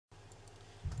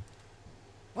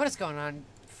What is going on?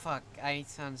 Fuck, I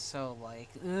sound so like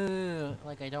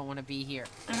I don't want to be here.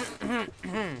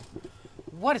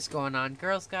 What is going on,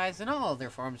 girls, guys, and all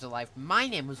other forms of life? My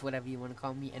name is whatever you want to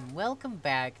call me, and welcome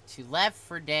back to Left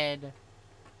 4 Dead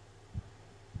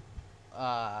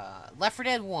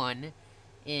 1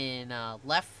 in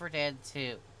Left 4 Dead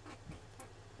 2.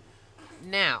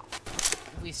 Now,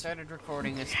 we started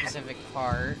recording a specific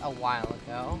part a while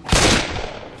ago,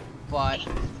 but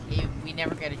we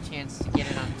never got a chance to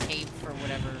get it on tape for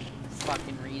whatever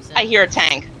fucking reason. I hear a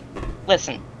tank.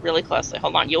 Listen, really closely.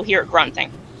 Hold on, you'll hear it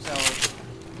grunting. So,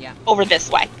 yeah. Over this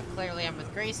way. Clearly I'm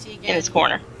with Gracie again. In his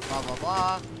corner. Blah,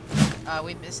 blah, blah.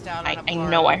 We missed out on a part I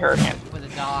know I heard him. with a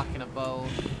dock and a boat.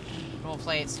 We'll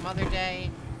play it some other day.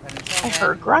 But until I then,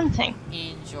 heard grunting.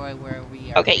 enjoy where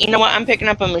we are. Okay, you know what? I'm picking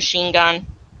up a machine gun.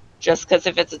 Just because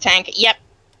if it's a tank... Yep.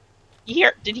 You hear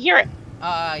it? Did you hear it?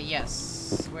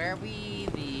 Yes. Where are we?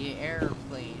 The air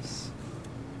place.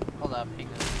 Hold up, hang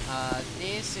on.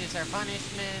 This is our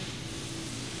punishment.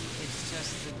 It's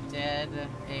just the dead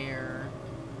air.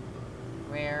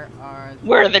 Where are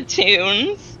the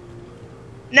tunes?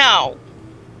 No.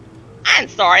 I'm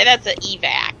sorry, that's an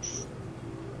evax.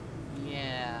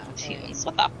 Yeah. Okay. Tunes.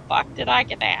 What the fuck did I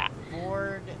get that?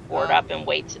 Board up and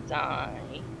wait to die.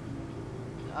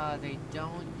 They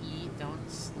don't eat, don't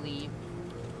sleep.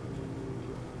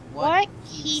 What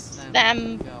keeps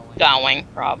them going?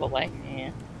 Probably.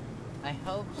 Yeah. I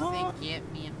hope they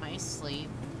get me in my sleep.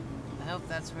 I hope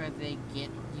that's where they get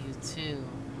you too.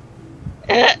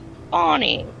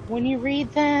 Bonnie, when you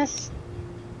read this,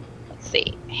 let's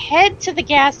see. Head to the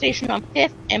gas station on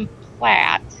 5th and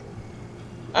Platt.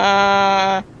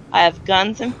 I have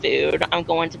guns and food. I'm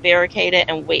going to barricade it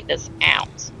and wait this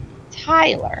out.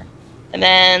 Tyler. And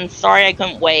then, sorry I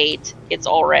couldn't wait. It's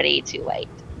already too late.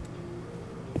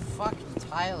 Fucking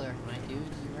Tyler, my dude.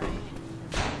 You right?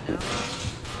 No?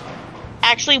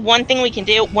 Actually, one thing we can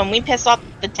do, when we piss off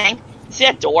the tank, see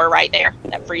that door right there?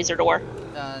 That freezer door?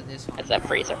 This one. That's that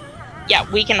freezer. Yeah,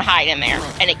 we can hide in there,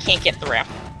 and it can't get through.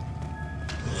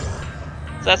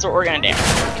 So that's what we're gonna do.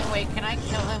 Okay, wait, can I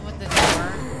kill him with the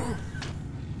door?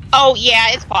 Oh, yeah,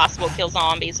 it's possible to kill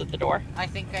zombies with the door. I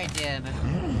think I did.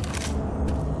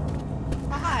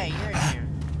 Hi, you're in here.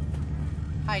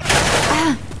 Hi,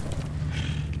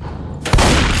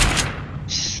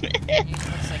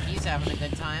 looks like he's having a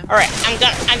good time. Alright,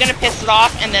 I'm gonna piss it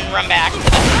off and then run back to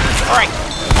the... Alright.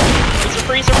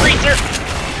 Freezer, freezer, freezer!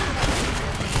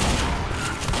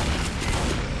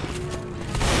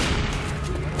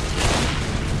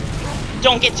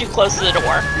 Don't get too close to the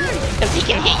door, because he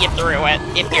can hit you through it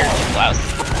if you're too close.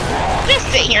 Just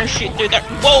sit here and shoot through the...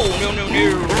 Whoa, no, no, no.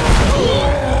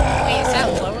 Wait, is that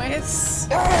Lois?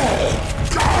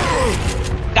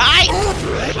 Die!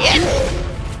 Shit!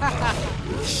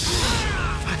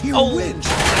 I hear a winch.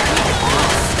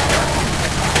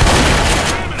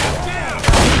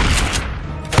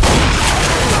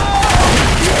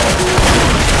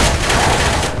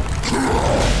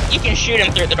 You can shoot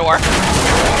him through the door.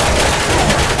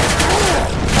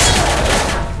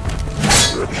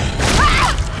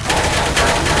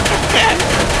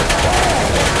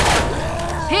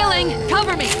 Healing!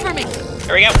 Cover me! Cover me!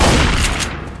 There we go.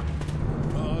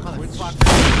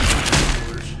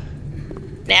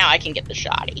 Now I can get the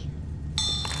shotty.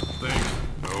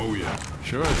 Oh yeah,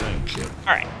 sure thing, kid.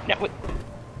 Alright, now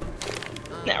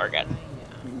we're good.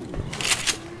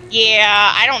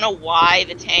 Yeah, I don't know why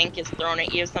the tank is thrown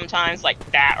at you sometimes,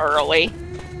 like, that early.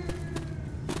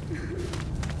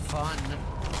 Fun.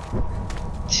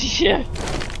 Yeah.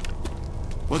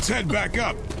 Let's head back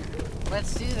up.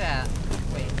 Let's do that.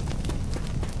 Wait.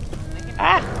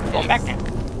 Going back now.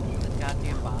 The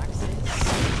goddamn boxes.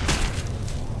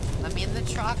 Let me in the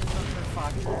truck,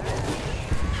 motherfucker.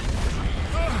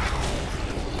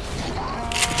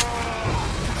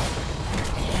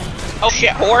 Oh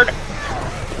shit, horde.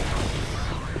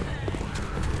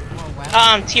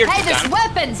 Tier 2 Hey, there's gun.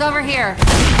 weapons over here!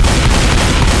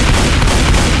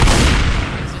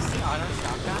 Is this the auto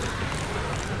shotgun?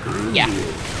 Yeah.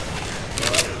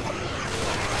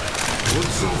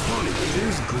 What's so funny? It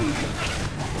is good.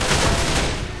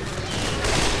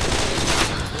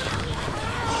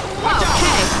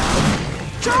 Okay.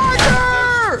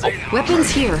 Charger! Weapons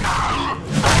here.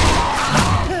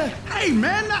 Hey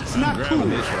man, that's not cool. God,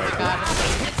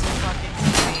 it's a fucking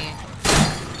me.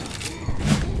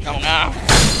 Oh no.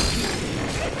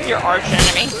 Your arch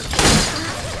enemy.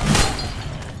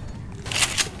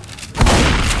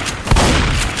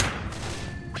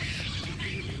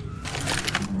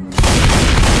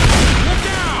 Look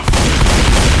out!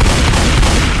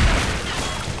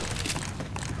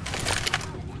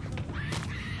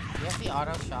 You have the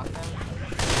auto shotgun?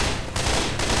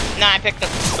 Nah, I picked up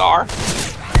the scar.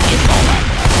 It's all right.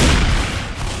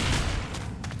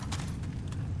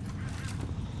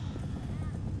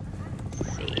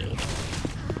 Let's see.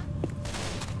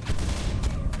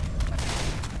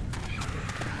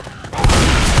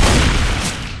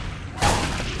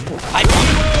 I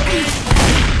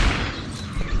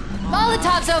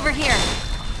Molotov's over here.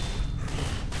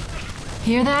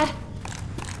 Hear that?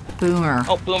 Boomer.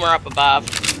 Oh, Boomer up above.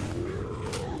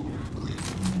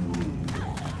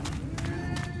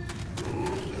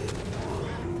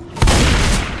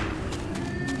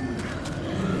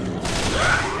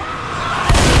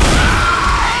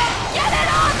 Get it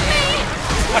off me!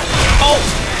 What? Oh!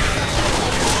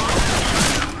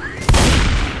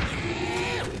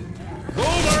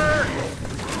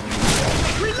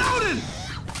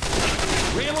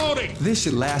 Reloading! This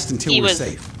should last until He we're was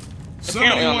safe.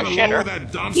 apparently on the Somebody wanna lower shitter.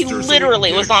 that dumpster He so we literally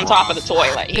can was get on top of the across?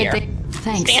 toilet here.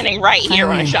 Thanks. Standing right here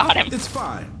when I shot him. It's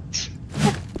fine.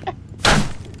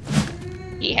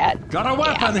 He had Got a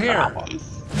weapon here. problems.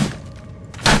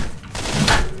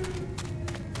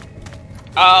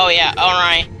 Oh yeah,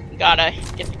 alright. Gotta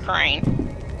get the crane.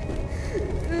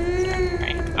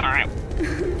 Alright.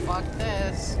 Fuck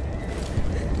this.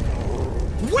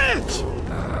 Witch!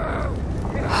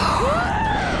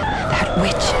 That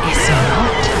witch is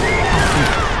not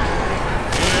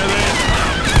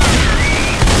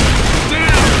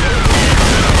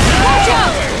Watch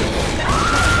out!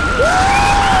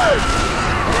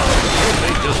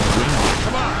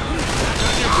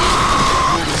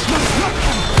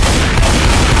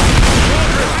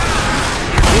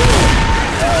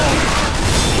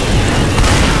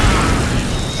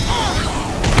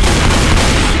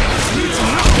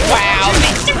 Wow,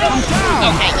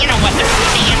 okay, you know what? They're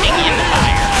standing in the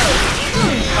fire.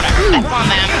 Whatever, that's on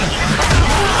them.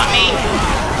 Not me.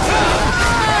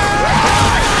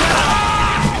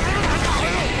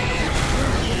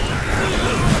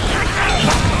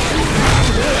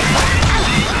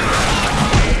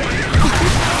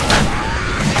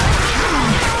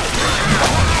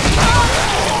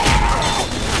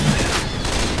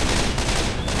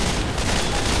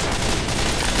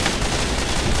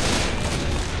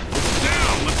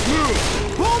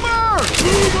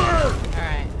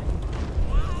 Alright.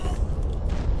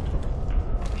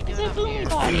 What we Is doing it up boom here?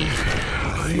 body?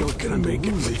 I ain't gonna make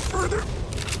it much further.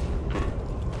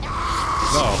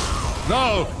 No.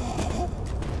 No!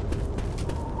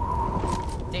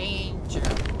 Danger.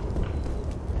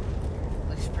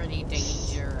 Looks pretty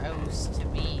dangerous to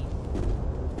me.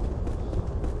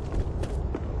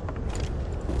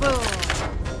 Boom!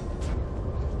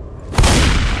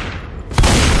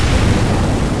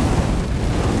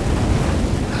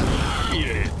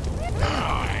 Yeah.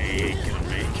 I ain't gonna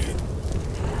make it.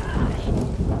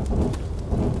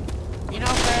 You know,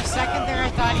 for a second there I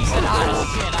thought he said, oh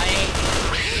shit, I ain't.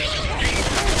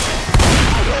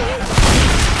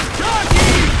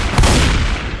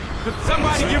 Could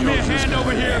somebody give me a hand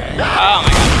over here? Oh my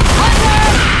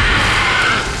god.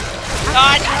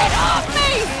 God! Get off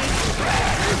me!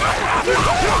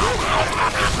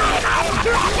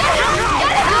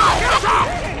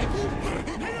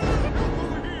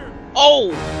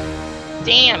 Oh!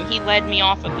 Damn, he led me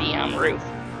off of the roof.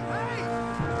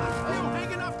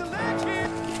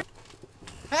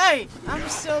 Hey! I'm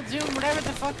still doing whatever the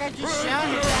fuck I just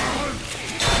shouted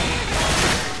at.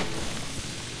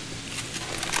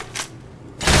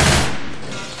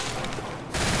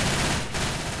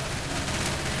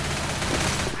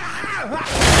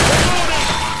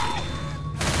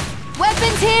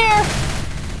 Weapons here!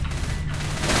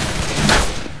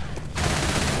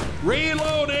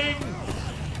 Reloading!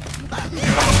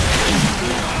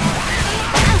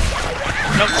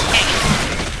 Nope, okay.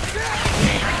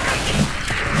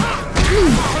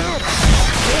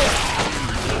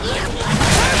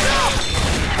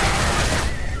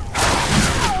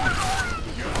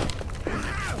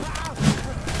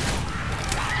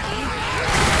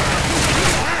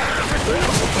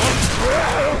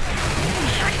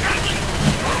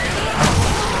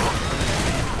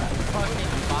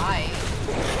 Fucking bye.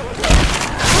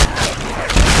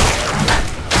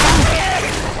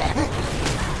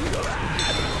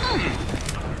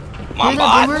 Come on, Here you go,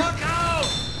 bot. Boomer.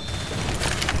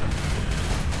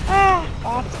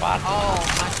 Bot. Oh,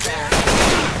 much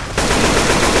better.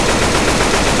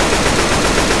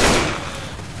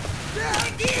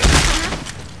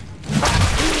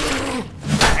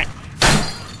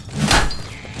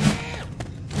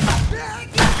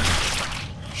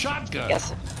 Shotgun!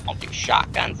 Guess I'll do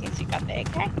shotgun since you got the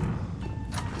AK.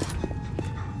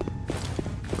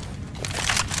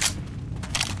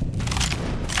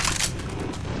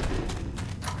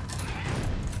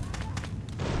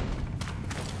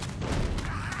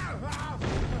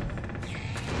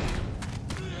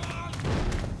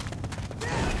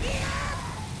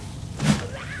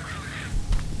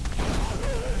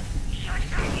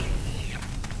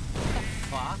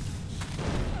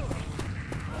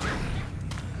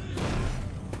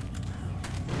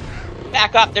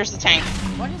 back up. There's the tank.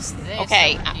 What is this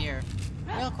Okay. over here?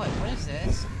 Real quick, what is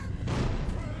this?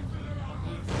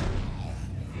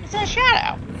 It's a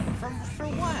shadow. For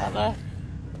what? Of a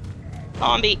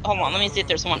zombie. Hold on, let me see if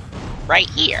there's one right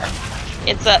here.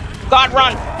 It's a... God,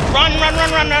 run! Run, run,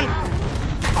 run, run, run!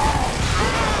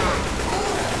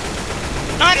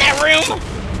 Not in that room!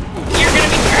 You're gonna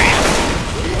be trapped!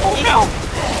 Oh no!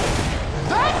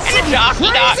 And a jockey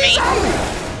got me!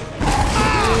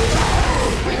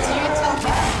 Wait, so you tell me the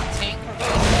tank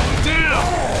Down!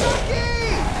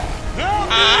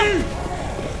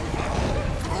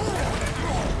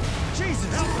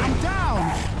 Jesus, I'm down.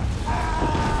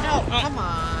 No, come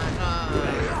on.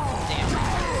 Damn.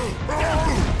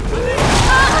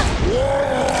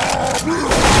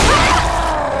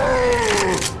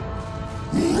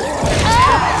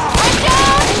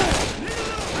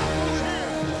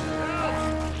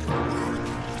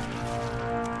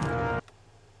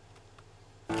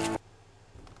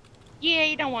 Yeah,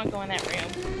 you don't want to go in that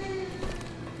room.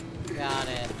 Got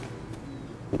it.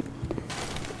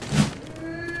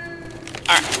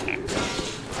 Alright.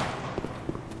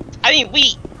 I mean,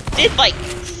 we did, like,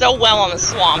 so well on the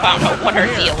swamp. I don't know what our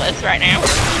deal is right now.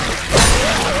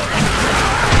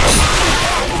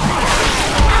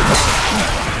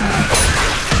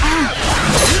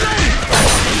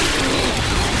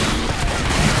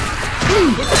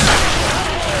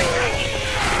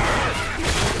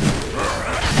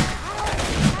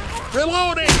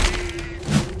 Reloading!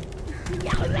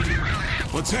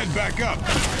 Let's head back up.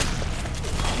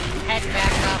 Head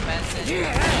back up as it...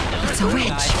 It's a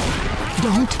witch.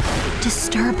 Don't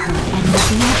disturb her and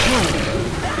nothing will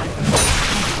kill.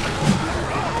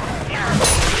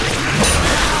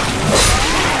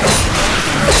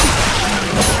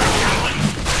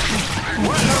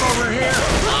 What's over here?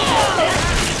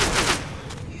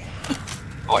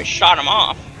 Oh, I shot him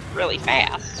off really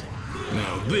fast.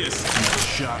 Now this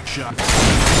is a shot.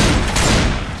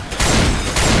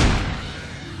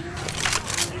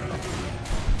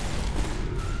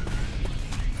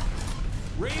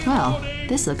 Well,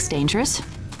 this looks dangerous.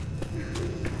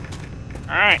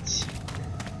 Alright.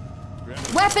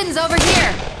 Weapons over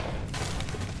here!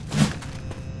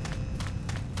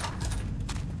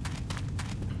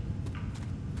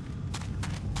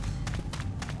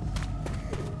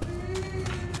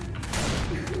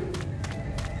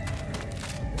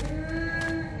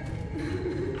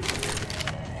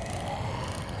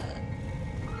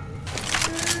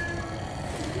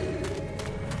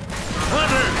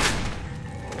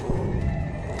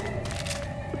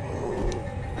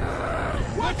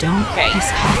 Don't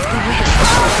piss off the witch.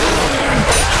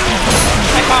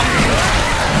 Hi, Mom.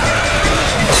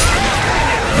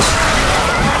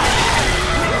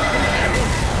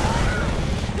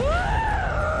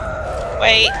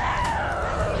 Wait.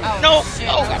 Oh, No. shit,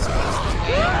 Oh, that's God.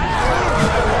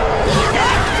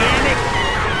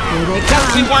 Here they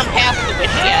We come. weren't past the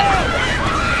witch yet.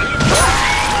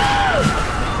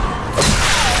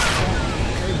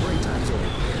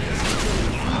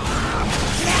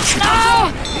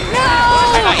 No! No!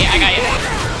 I got you.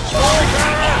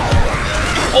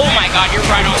 Oh my god, you're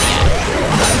right on the edge.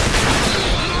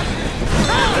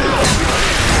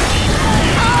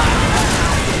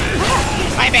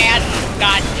 My bad.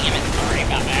 God damn it. Sorry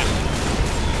about that.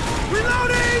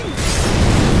 Reloading!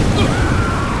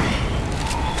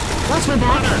 Watch my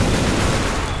back.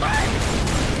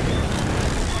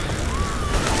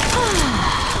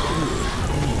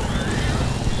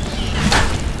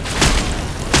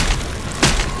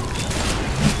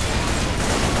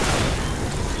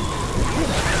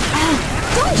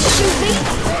 Don't shoot me!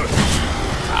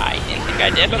 I didn't think I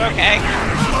did, but okay.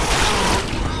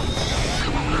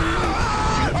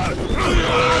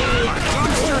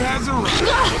 Monster has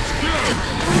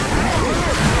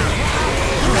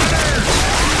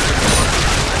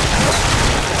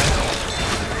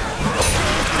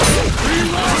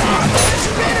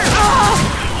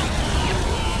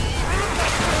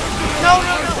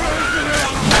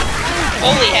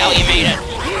Holy hell, you made it.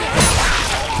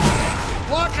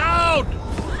 Look out!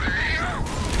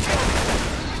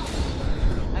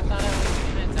 I thought I was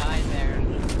gonna die there.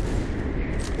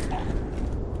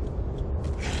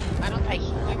 I don't think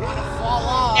I wanna fall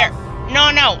off. There.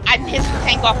 No, I pissed the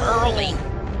tank off early.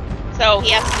 So he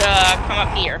has to come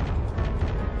up here.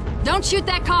 Don't shoot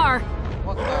that car!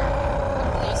 What car?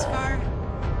 The police car?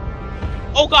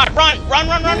 Oh god, run!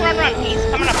 He's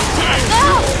coming up.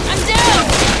 No! I'm down!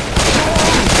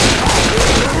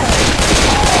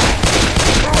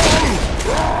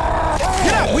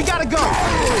 Get up, we gotta go.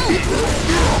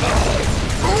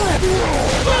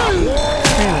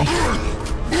 Really?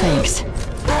 Thanks.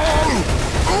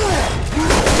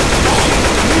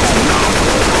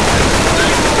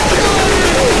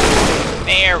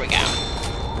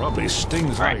 probably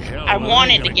stings Right. like hell. I but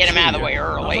wanted ain't to gonna get him kill out of the you. way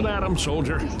early. Up and at 'em,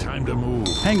 soldier. Time to move.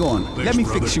 Hang on. Thanks, Let me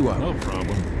brother. fix you up. No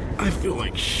problem. I feel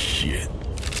like shit.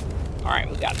 Alright,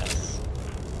 we got this.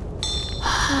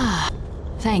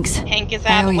 Thanks. Hank is I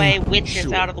out of owe the way, you. Witch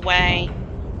is out of the way.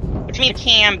 Which means there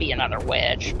can be another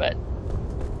witch, but...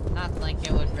 Not like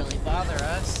it would really bother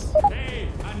us. Hey,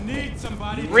 I need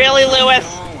somebody. Really, Lewis?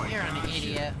 You're an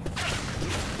idiot.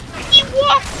 He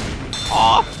walked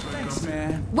off. Thanks,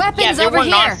 man. Weapons Yeah, there over were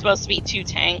here. not supposed to be 2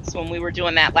 tanks when we were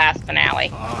doing that last finale.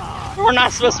 There were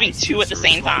not supposed to be 2 at the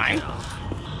same time.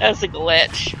 That's a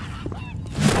glitch.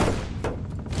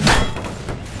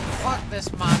 Fuck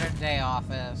this modern day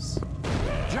office.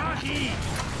 Jockey!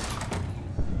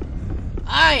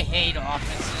 I hate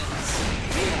offices.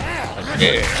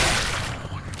 Yeah.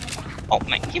 Oh,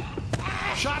 thank you.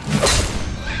 Shot!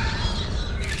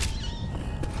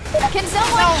 Can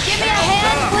someone give me a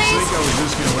hand, I please? was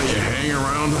just gonna let you hang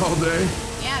around all day.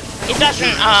 Yeah, It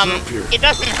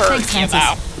doesn't hurt Thanks, you, Francis.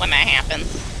 though, when that happens.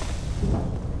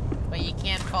 but you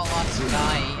can't fall off and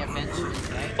die eventually,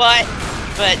 right?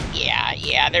 But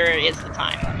yeah, there is the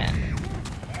time limit.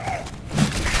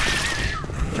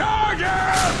 Charger!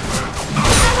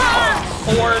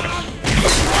 Ford.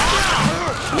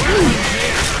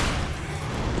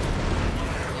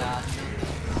 Yeah.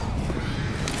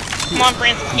 Come on,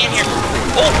 Francis, get in here.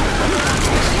 Oh!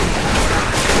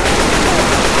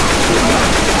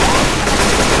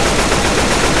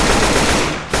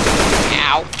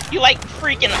 Ow. You, like,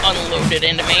 freaking unloaded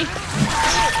into me.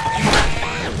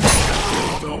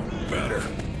 Felt better.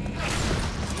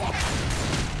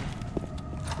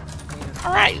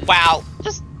 Alright, wow.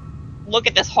 Just look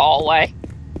at this hallway.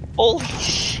 Holy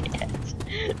shit.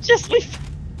 Just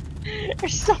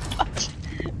there's so much.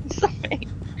 So many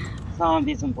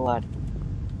zombies and blood.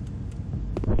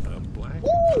 Black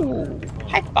Ooh,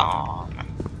 pipe bomb.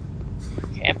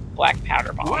 Okay, black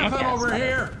powder bomb. weapon Okay, over that's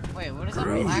here. Wait, what does a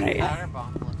black powder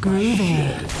bomb look like?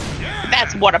 Groovy.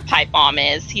 That's what a pipe bomb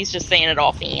is. He's just saying it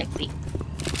all fancy.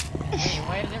 Hey,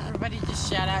 why did everybody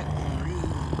just shout out?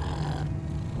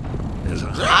 There's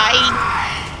a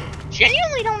I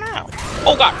genuinely don't know.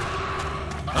 Oh god.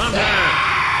 I'm down.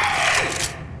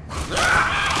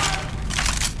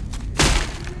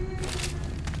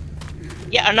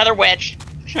 Yeah, another witch.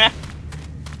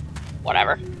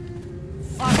 Whatever.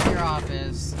 Fuck your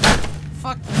office.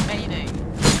 Fuck your painting.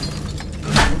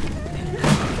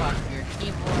 Fuck your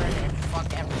keyboard.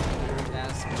 Fuck everything on your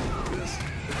desk.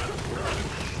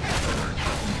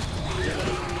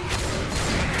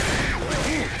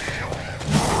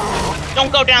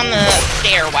 Don't go down the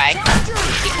stairway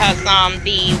because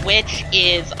the witch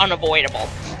is unavoidable.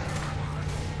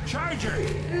 Charger!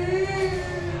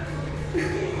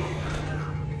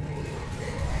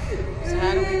 So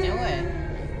how do we do it?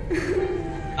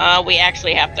 We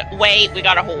actually have to wait. We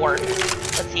got a horde.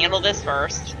 Let's handle this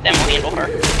first, then we'll handle her.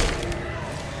 Wait,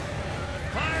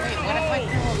 what if I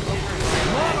go over?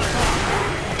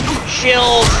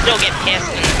 She'll still get pissed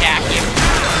and attack you.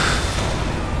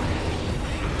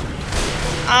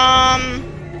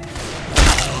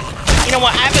 You know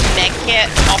what? I have a med kit.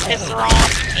 I'll piss her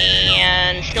off,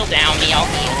 and she'll down me. I'll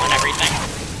heal and everything.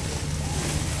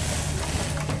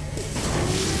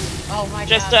 Oh my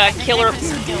Just, god. kill her.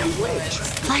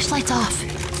 Flashlights off.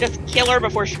 Just kill her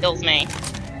before she kills me.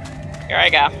 Here I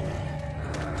go.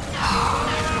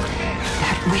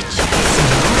 That witch.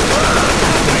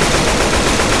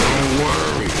 Don't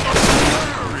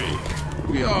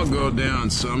worry. We all go down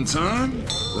sometime.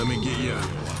 Let me get you.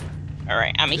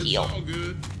 Alright, I'm a It's heal. all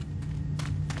good.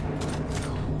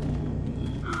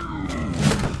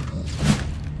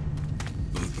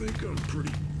 I think I'm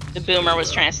pretty. The boomer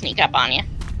was trying to sneak up on you.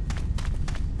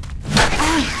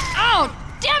 Oh,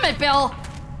 damn it, Bill!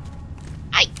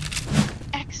 I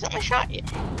accidentally shot you.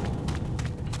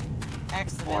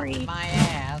 Accident Sorry. in my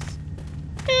ass.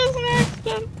 It was an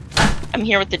accident. I'm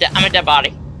here with the I'm a dead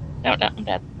body. No, I'm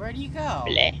dead. Where do you go?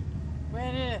 Bleh.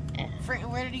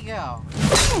 Where did he go?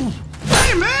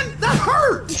 Hey, man, that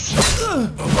hurts.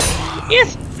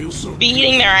 Yes, Feel so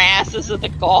beating their asses with a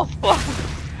golf club.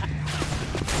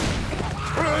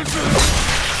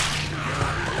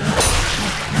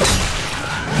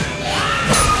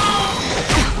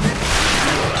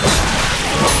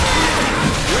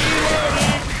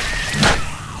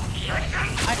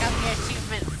 I got the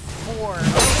achievement 4.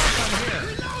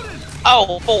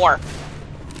 Oh, 4.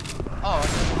 Oh,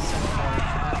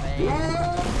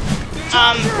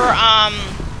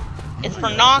 It's for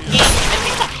knocking, I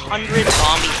think 100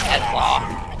 zombies heads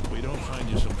off We don't find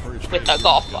you some first with a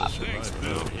golf club.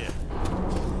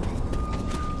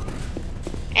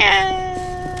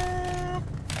 And...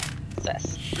 what's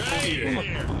this?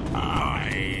 I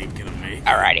ain't gonna make it.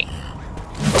 Alrighty.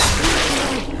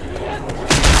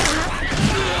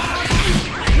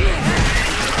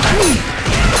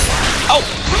 Oh,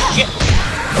 shit.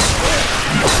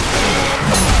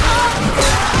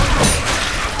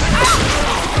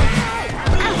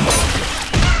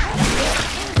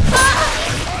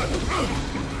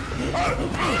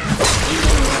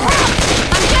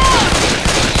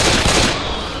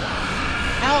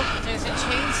 Help! There's a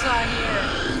chainsaw here.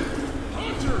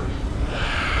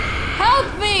 Help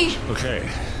me! Okay.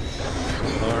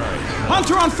 All right.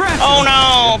 Hunter on Francis! Oh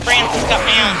no, Francis got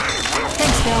down.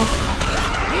 Thanks, Bill.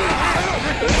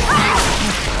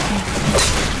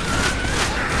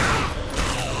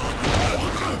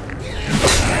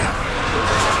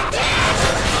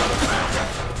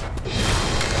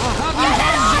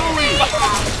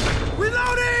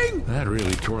 Reloading! That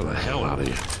really tore the hell out of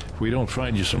you. If we don't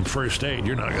find you some first aid,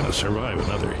 you're not going to survive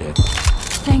another hit.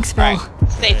 Thanks, Bill.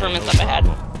 Alright, safe room is up ahead.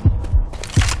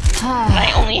 And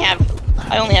I only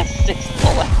have 6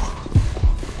 bullets.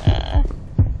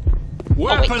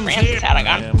 Weapons Francis here. had a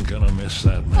gun. I am going to miss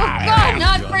that man. Oh, God,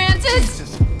 not Francis!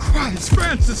 Jesus Christ,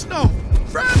 Francis, no!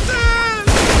 Francis!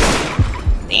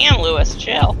 Damn, Lewis,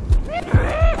 chill.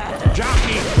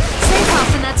 Jockey! Safe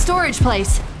house in that storage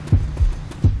place.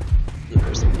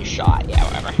 Lewis will be shot, yeah,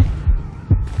 whatever.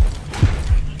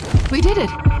 We did it.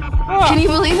 Can you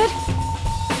believe it?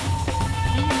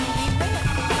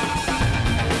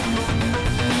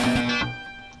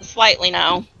 Slightly,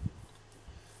 no.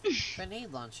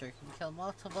 Grenade launcher can kill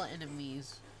multiple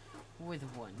enemies with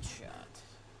one shot.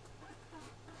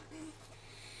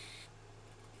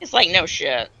 It's like, no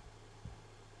shit.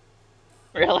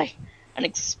 Really? An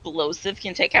explosive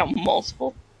can take out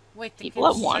multiple Wait, the people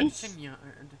at once? construction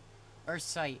yard or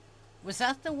site, was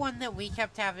that the one that we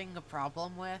kept having a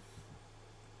problem with?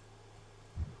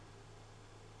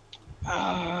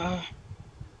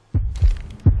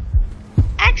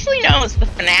 Actually, no, it's the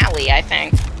finale, I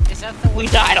think. Is that the one We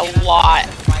died that a we get on lot.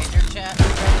 the fighter jet or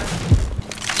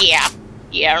whatever? Yeah.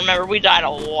 Yeah, remember, we died a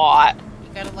lot.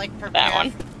 You gotta like prepare That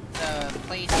one. the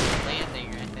place for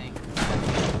landing, I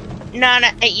think. No,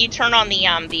 you turn on the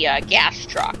gas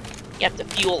truck. You have to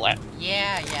fuel it.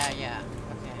 Yeah. Okay.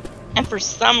 And for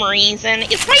some reason,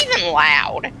 it's not even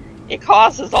loud. It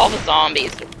causes all the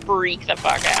zombies to freak the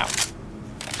fuck out.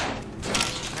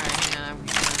 Alright, hang on,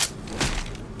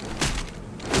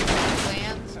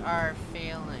 plans are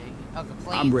failing. Oh, the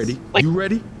planes. I'm ready. Wait. You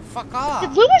ready? Fuck Did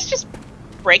off! Lewis just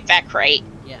break that crate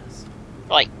Yes.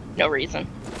 for, like, no reason?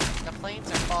 The planes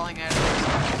are falling out of the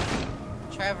sky.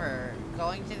 Trevor,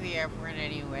 going to the airport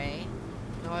anyway.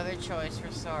 No other choice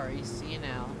for sorry. See you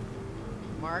now.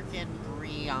 Mark and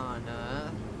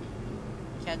Brianna.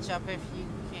 Catch up if you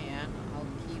can. I'll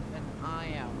keep an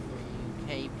eye out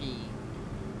for you, KP.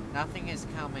 Nothing is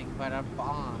coming but a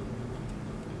bomb.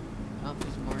 Oh,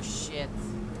 there's more shit.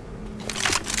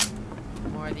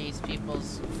 More of these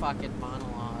people's fucking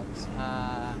monologues.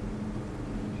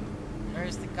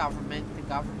 Where's the government? The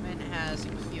government has a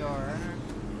cure.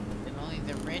 And only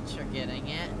the rich are getting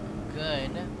it.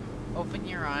 Good. Open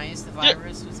your eyes. The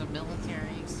virus was a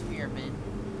military experiment.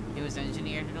 It was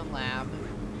engineered in a lab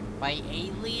by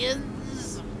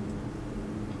aliens.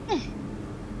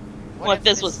 What if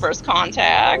this was first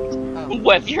contact? Oh.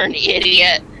 What if you're an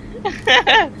idiot?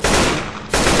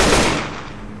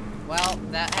 Well,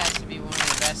 that has to be one of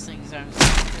the best things I've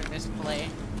seen through this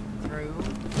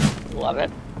playthrough. Love it.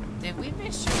 Did we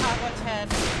miss Chicago 10?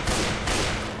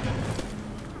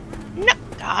 No,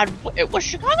 God, was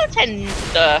Chicago 10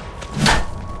 the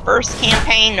first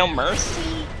campaign, No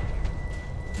Mercy?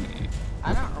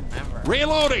 I don't remember.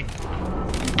 Reloading!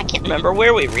 I can't remember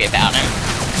where we read about him.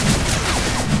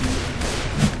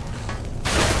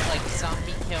 Like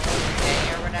zombie kill of the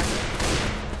day or whatever.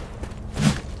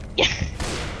 Yeah.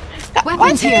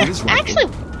 Weapons Was it? here. Actually,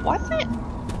 was it?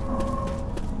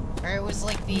 Or it was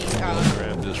like the,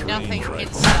 Grab this nothing range can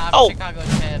rifle. stop Oh. Chicago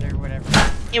 10 or whatever.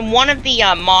 In one of the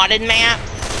modded maps,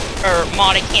 or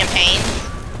modded campaigns,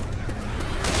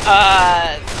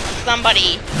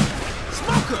 somebody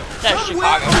Smoker! That's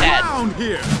Somewhere Chicago Dead. around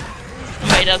here!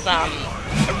 does,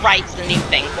 writes the new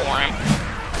thing for him.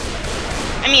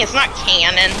 I mean, it's not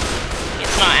canon.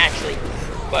 It's not actually,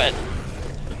 but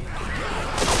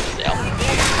still.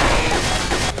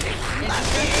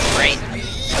 Great.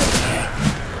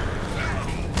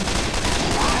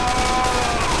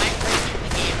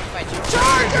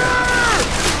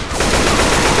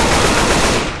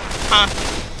 Huh?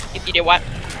 If you do what?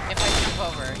 If I jump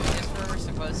over, is this where we're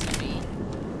supposed to be?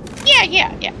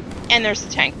 Yeah. And there's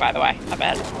the tank, by the way. I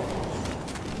bet.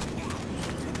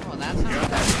 Oh, that's not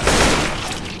bad.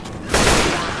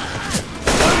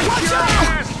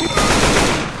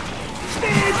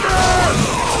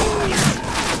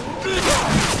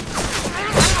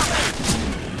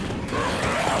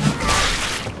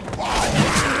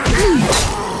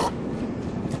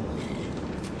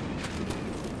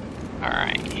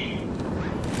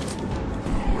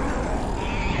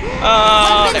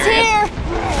 Oh, there it is. Here!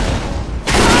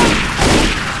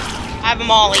 I have a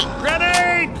molly.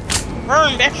 Grenade!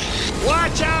 Burn, bitch.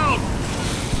 Watch out!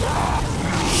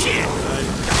 Shit!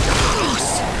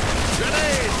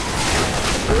 Grenade!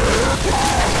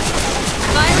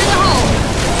 Fire in the hole!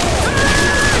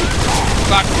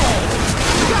 Fuck.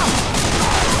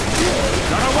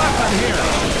 Got a weapon here!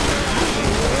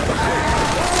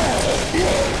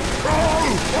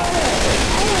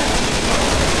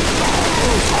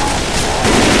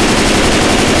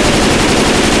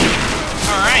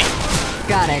 Alright.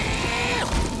 Got it.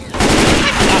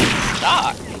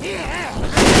 Stock.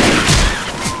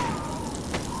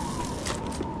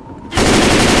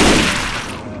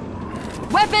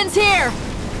 Weapons here!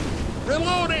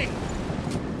 Reloading!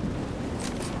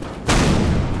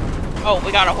 Oh,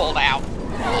 we gotta hold out.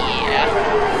 Yeah.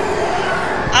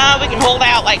 We can hold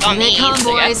out like on Here they these, come,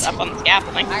 I guess, boys. up on the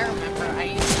scaffolding. I remember I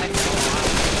used to have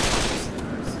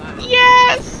to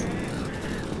Yes!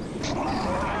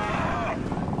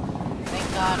 Thank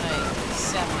God I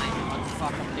semi know what the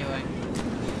fuck I'm doing.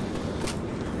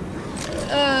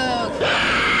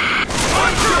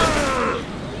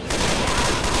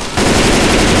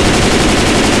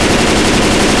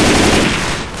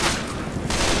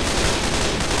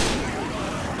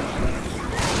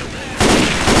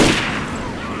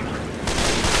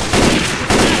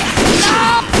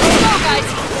 Stop! Go, guys!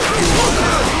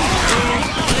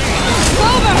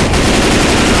 Over!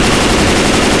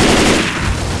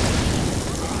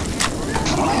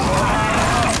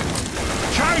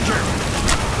 Charger!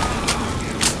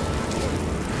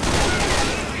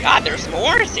 God, there's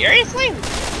more? Seriously?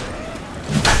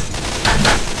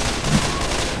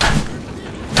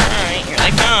 Alright, here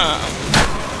they come.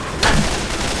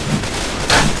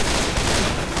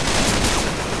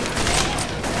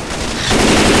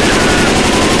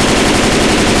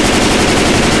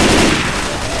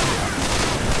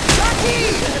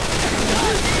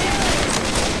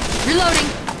 Reloading.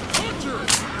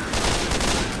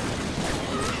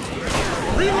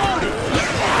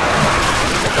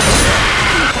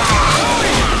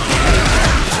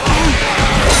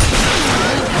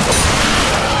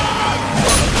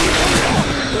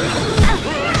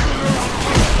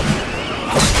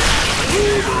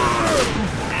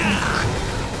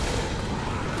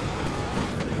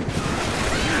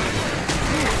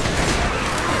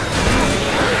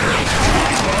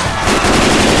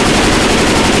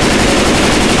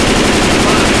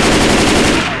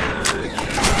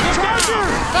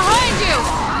 Behind you!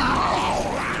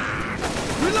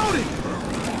 Reloading!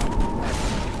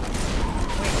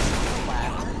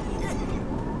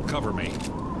 Cover me.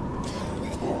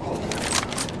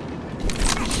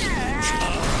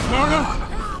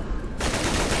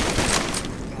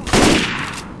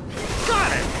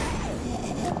 Got it!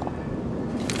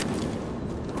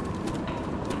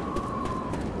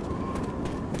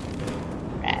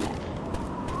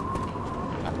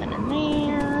 Nothing in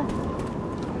there.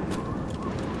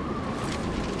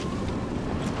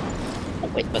 Oh,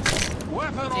 wait, what's this?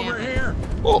 Weapon Damn over it. here!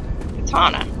 Oh,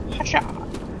 katana. Hacha.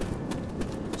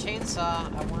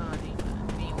 Chainsaw, I want to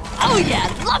be one. Oh yeah,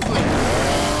 lovely!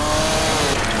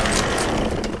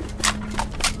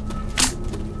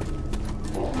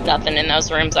 Nothing in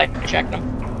those rooms. I checked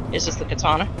them. It's just the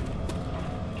katana.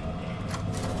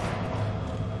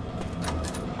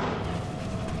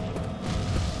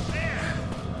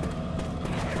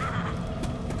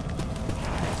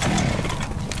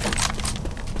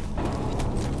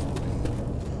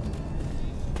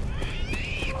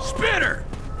 Spitter!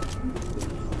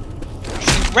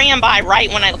 She ran by right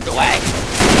when I looked away.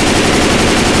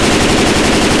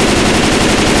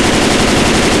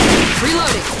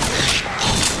 Reloading.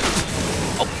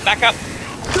 Oh, back up.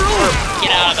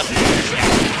 Get out of it.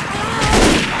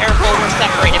 Careful, we're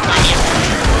separated from you.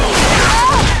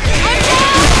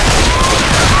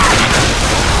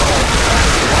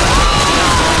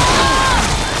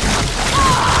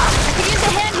 I could use a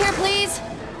hand here, please.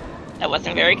 That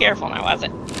wasn't very careful now, was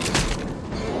it?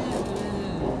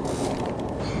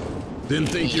 Didn't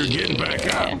think you're getting back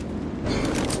Yeah. up.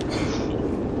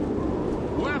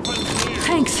 Weapon here!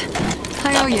 Thanks.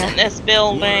 I owe Nothing you. in this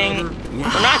building.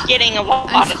 We're not getting a lot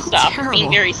I of feel stuff. We're being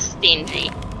terrible. very stingy.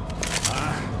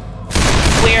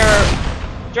 Where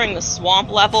during the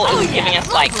swamp level, it was giving us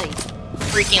like lovely.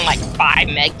 freaking like 5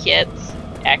 med kits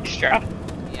extra.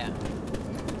 Yeah.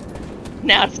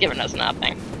 Now it's giving us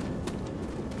nothing.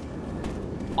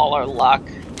 All our luck.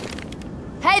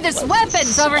 Hey, there's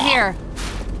weapons over here.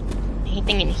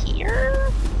 Anything in here?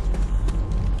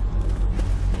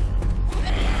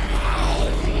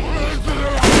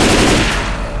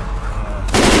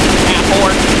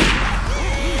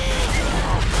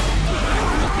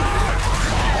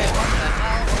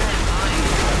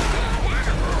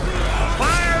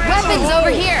 Weapons over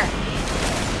here.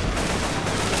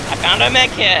 I found a med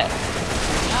kit.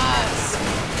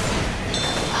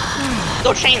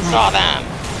 Go chainsaw them.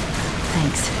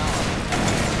 Thanks.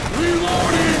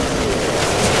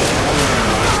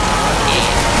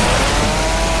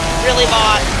 Really,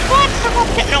 boss? What?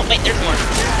 No, wait, there's more.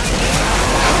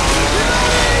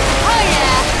 Oh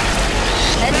yeah.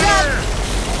 Heads up.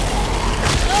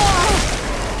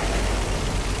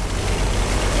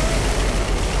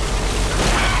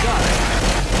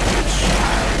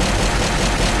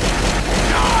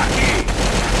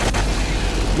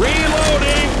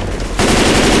 Reloading!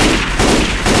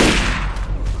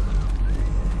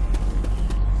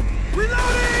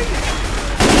 Reloading!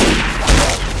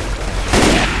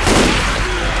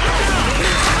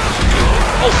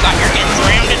 Oh god, you're getting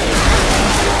surrounded.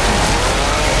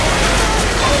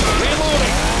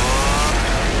 Reloading!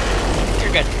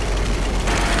 You're good.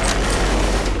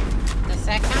 Does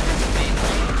that count as a melee?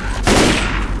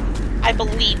 I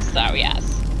believe so, yes.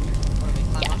 What, do we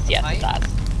climb off the Yes, pipe? it does.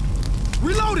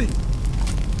 Reloading!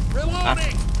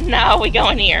 Reloading! No, we go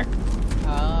in here.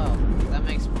 Oh, that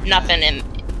makes more Nothing sense.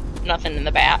 nothing in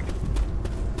the back.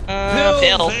 Pills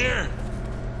pills. there!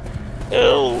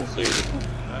 Pills. I'd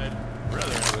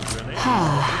rather have a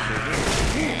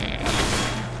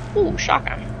grenade. Ooh,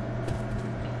 shotgun.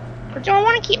 Or do I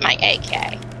want to keep my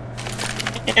AK?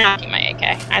 Yeah, I'll keep my AK.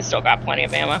 I still got plenty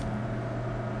of ammo.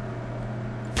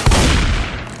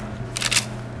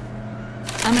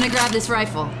 I'm gonna grab this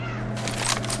rifle.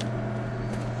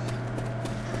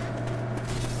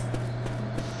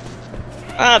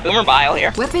 Boomer bile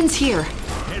here. Weapons here.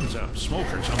 Heads up,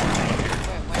 smoker somewhere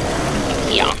around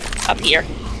here. Yeah, up here.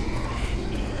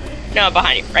 No,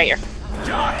 behind you, right here.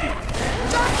 Jockey!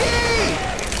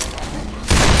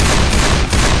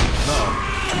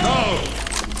 No!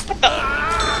 What the?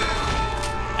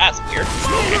 That's weird.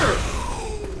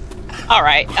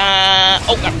 Alright,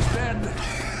 oh god.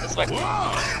 This way.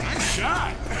 Whoa, nice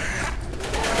shot.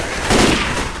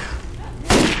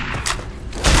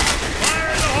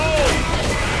 Fire in the hole!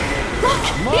 Look,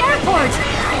 the airport.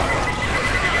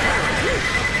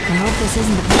 I hope this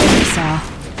isn't the plane we saw.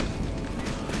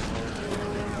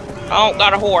 Oh,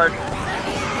 got a horde.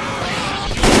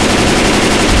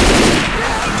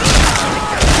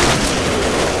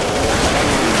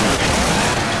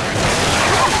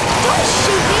 Don't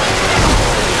shoot me.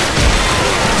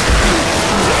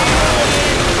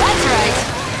 That's right.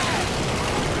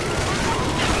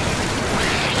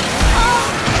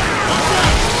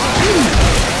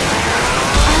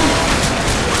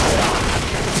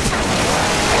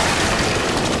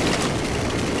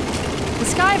 The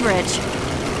sky bridge.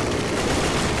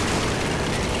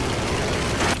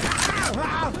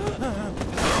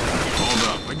 Hold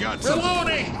up, I got something.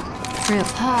 Reloading! Rip.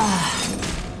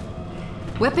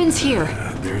 Weapons here.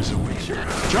 There's a witcher.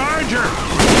 Charger!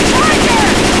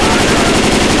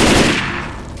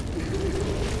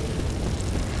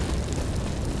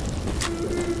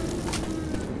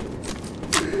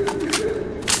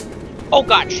 Oh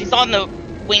god, she's on the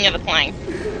wing of the plane.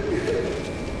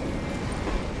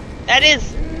 That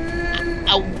is...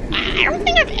 I don't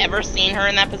think I've ever seen her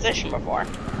in that position before. Wait,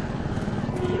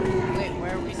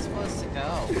 where are we supposed to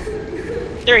go?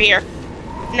 They're here.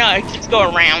 No, just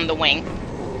go around the wing.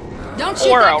 Don't shoot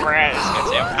Or that over it, it's good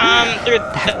too. Through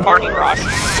the parking garage.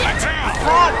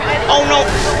 Oh no!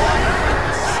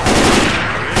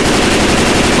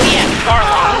 Oh yeah,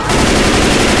 Starlock.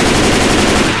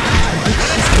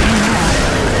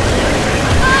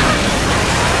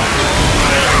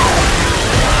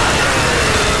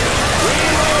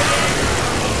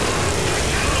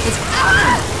 It's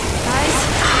guys.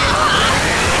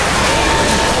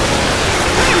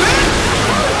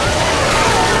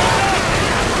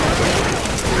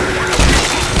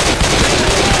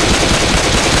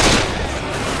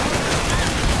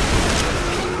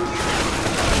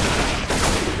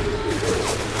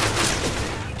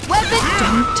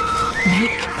 Weapon. Don't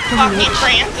make the Fucking witch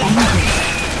Francis. angry.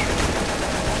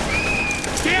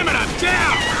 Damn it, I'm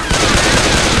down!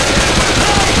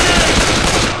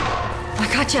 I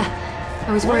gotcha.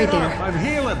 I was worried there. I'm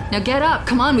healing. Now get up.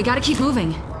 Come on, we gotta keep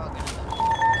moving.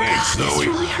 Thanks, This Zoe.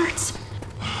 really hurts.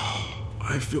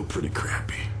 I feel pretty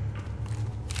crappy.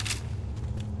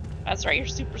 That's right, you're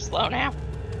super slow now.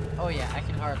 Oh yeah, I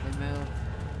can hardly move.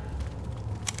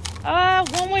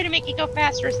 One way to make it go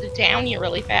faster is to down you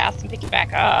really fast and pick you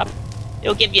back up.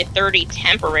 It'll give you 30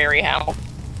 temporary health.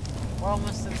 We're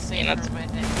almost at the same Yeah, that's- for my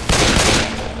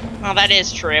day. Well, that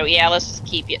is true. Yeah, let's just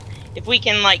keep you. If we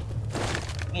can, like,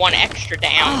 one extra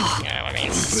down, you know what I mean?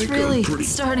 It's really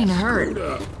starting to hurt.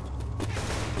 Up.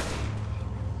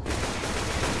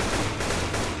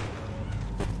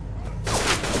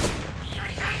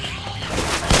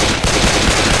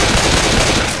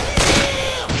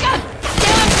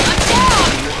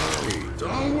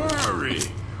 Don't worry.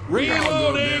 We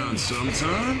all go down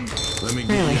sometime. Let me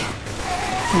get Really? you.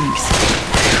 Thanks.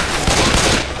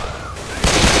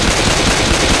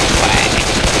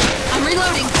 I'm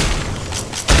reloading.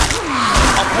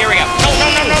 Oh, here we go.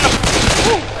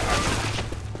 No. Woo.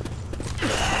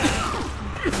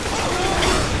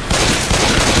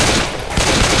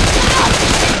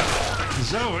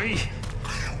 Zoe!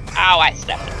 Ow, I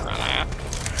stepped in front of that.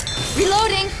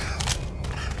 Reloading.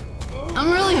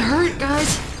 I'm really hurt,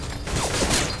 guys.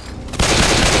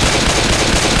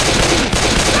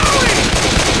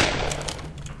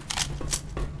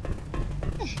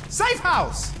 Safe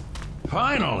house!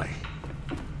 Finally!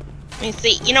 Let me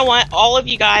see. You know what? All of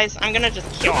you guys, I'm gonna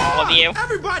just kill all of you.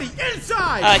 Everybody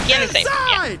inside! Get inside.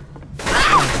 Inside!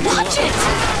 Watch it!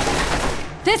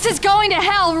 This is going to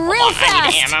hell real I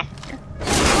fast! need ammo.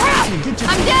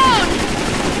 I'm down!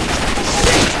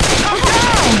 I'm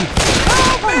down!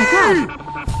 Oh my god!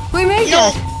 We made No.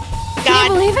 it! Can God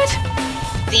you believe it?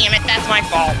 damn it, that's my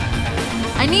fault.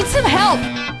 I need some help!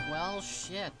 Well,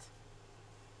 shit.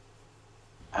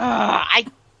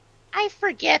 I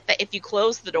forget that if you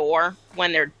close the door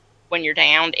when you're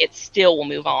downed, it still will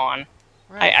move on.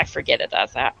 Right. I forget it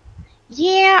does that.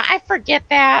 Yeah, I forget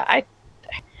that.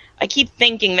 I keep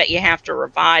thinking that you have to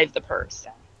revive the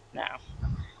person. No.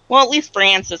 Well, at least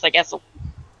Francis, I guess,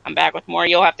 I'm back with more.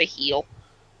 You'll have to heal.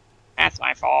 That's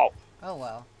my fault. Oh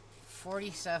well.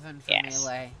 47 for Yes.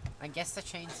 melee. I guess the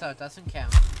chainsaw doesn't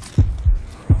count.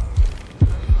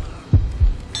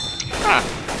 Huh.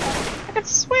 I could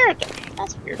swear that.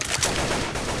 That's weird. Is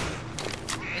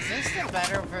this the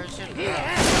better version?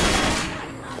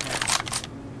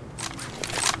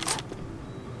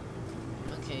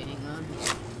 Okay, hang on.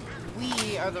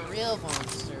 We are the real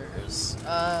monsters.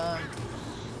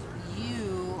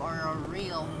 You are a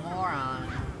real moron.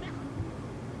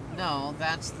 No,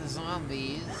 that's the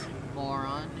zombies,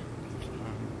 moron.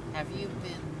 Have you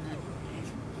been...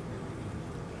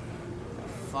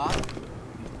 fucked?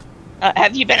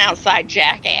 Have you been outside,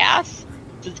 jackass?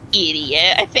 This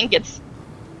idiot. I think it's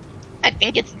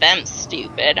them,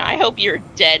 stupid. I hope you're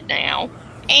dead now.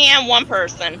 And one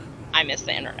person. I miss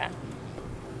the internet.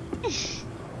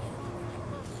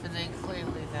 And then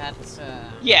clearly that's,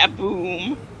 Yeah,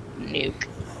 boom. Nuke.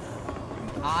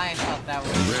 I thought that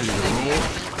was Ready to something roll?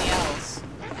 completely else.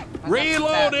 I thought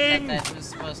Reloading! That was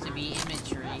supposed to be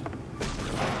imagery.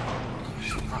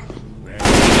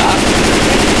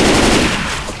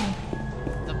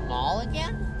 The mall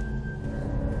again?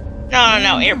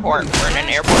 No, airport. We're in an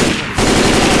airport.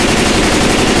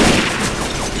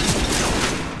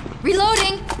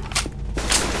 Reloading!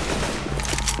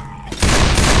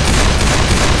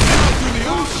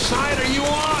 Whose side are you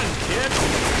on, kid?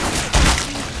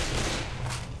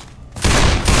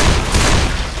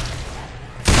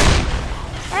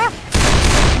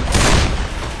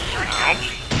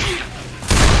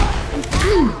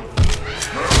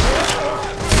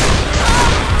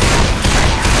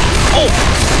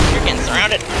 Oh! You're getting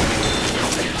surrounded.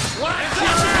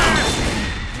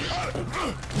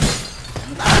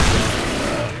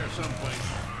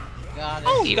 God,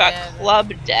 Oh, it's you got dead.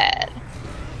 club dead.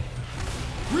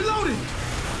 Reloading!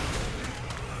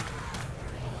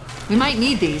 We might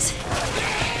need these.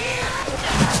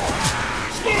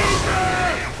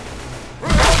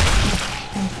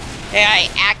 Hey, I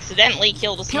accidentally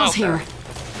killed a Kills smoker. here.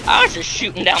 I was just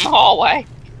shooting down the hallway.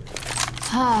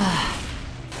 Ah,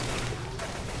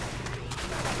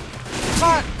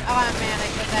 Fuck! Oh man, I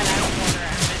put that out of order. I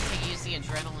meant to use the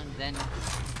adrenaline, then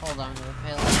hold on to the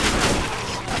pill.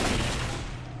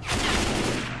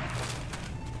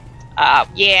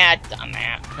 Yeah, I've done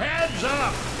that. Heads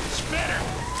up! Spitter!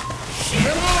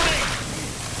 Reloading!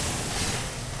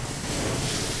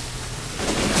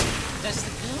 Does the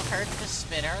goo hurt the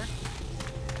spitter?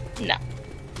 No.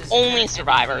 Does it hurt Only any of the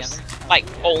survivors. others? Like,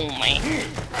 only.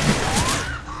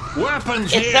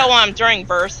 Weapons It's here! so, during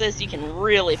versus, you can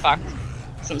really fuck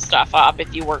some stuff up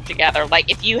if you work together.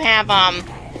 Like, if you have,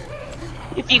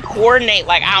 if you coordinate,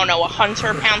 like, I don't know, a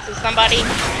hunter pounces somebody,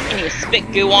 and you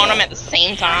spit goo on them at the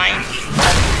same time,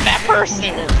 that person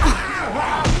is...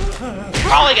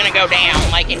 probably gonna go down,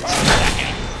 like, in 2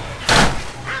 seconds.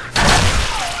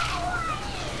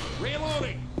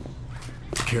 Reloading.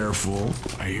 Careful,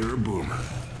 I hear a boomer.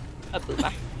 A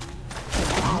boomer.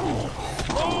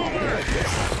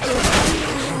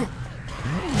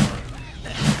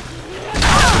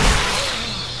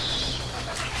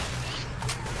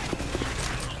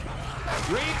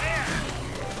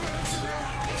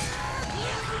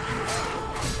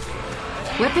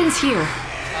 Weapons here.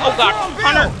 Oh god,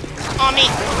 Hunter! On me!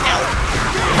 Help!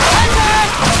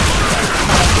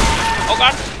 Oh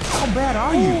god! How bad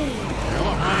are you?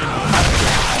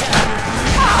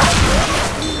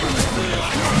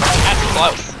 That's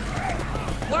close.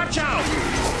 Watch out!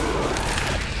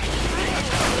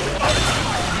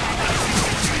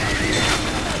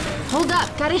 Hold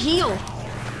up, gotta heal.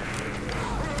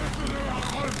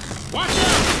 Watch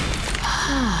out!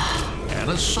 An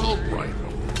assault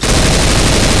rifle.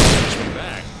 Takes me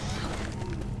back.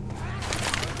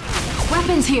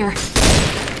 Weapons here.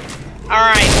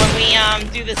 Alright, when we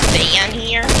do this van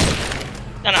here,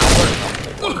 gonna alert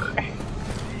them.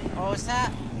 What was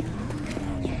that?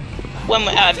 When we,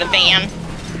 the van,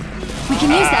 We can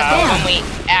use that when van. we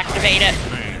activate it,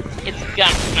 it's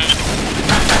gonna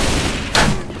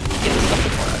give us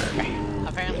the word.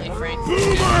 Apparently Frank.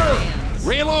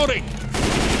 Reloading.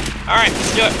 Alright,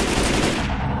 let's do it.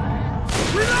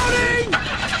 Reloading!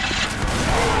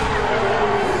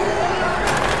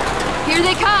 Here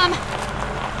they come.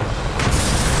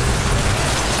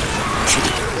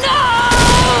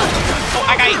 Oh,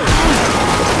 I got you.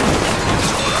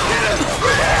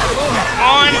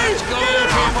 On. Let's go,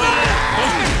 people.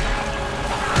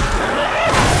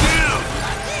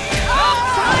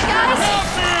 Come on, guys.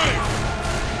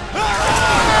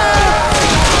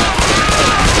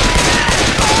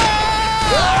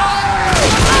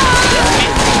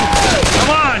 Come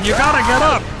on, you gotta get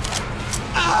up!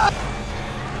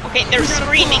 Okay, their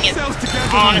screaming is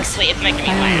honestly, it's making me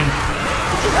laugh.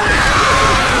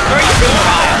 Where are you doing,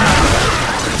 Kyle?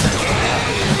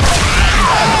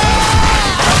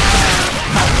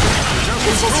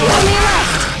 It's just you and me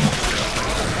left.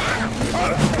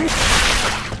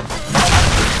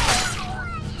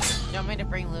 You want me to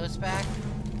bring Lewis back?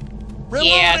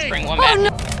 Yeah, let's bring one back. Oh no!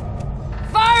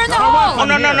 Fire in the hole! Oh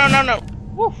no no no no no!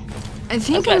 Woo. I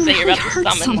think I I was about to say, you're really about to heard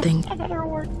summon something. another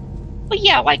award. But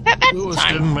yeah, like that's Lewis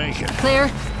time. didn't make it. Clear.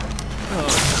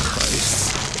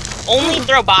 Only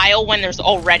throw bile when there's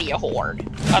already a horde.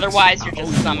 Otherwise, you're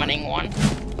just summoning one.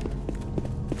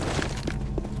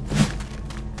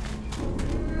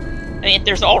 I mean, if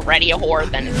there's already a horde,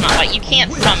 then it's not like you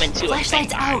can't summon two at the same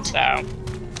time. Flashlight's So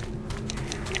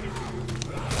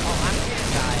Oh, I'm gonna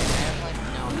die. I have like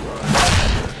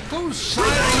no. Whose side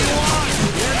are you on?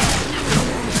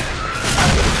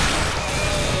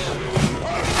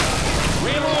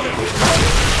 Reloading.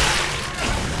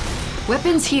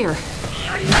 Weapons here.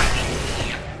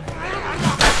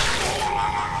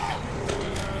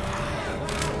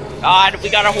 God, we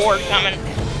got a horde coming.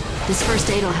 This first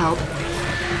aid will help.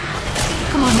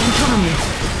 Come on, man, cover me.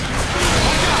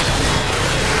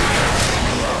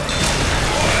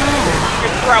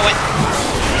 Just throw it.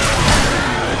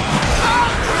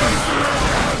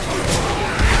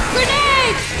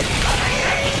 Grenade!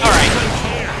 All right.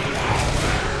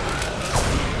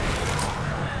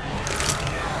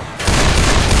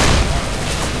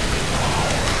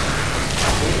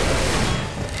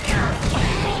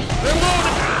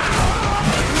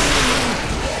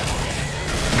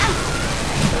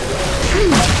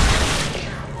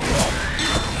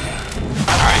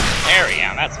 Alright, there we go,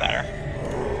 that's better.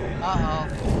 Uh-oh.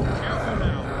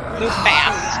 Move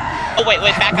fast. Oh, wait,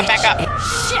 back up.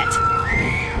 Shit!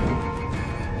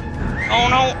 Oh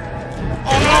no.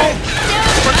 Oh no.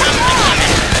 We're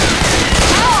coming.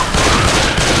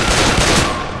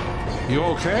 You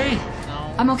okay?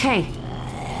 I'm okay.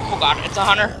 Oh god, it's a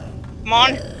hunter. Come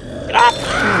on. Get up.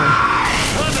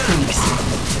 Thanks.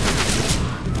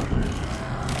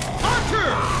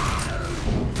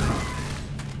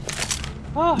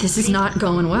 Oh, This is not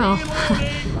going well.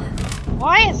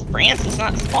 why has Francis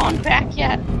not spawned back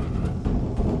yet?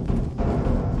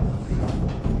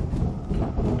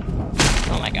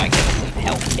 Oh my god, give us some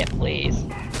health kit, please.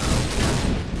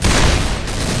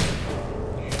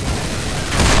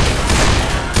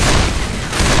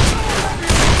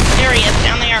 There he is,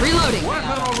 down there. Reloading.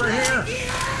 Weapon over here.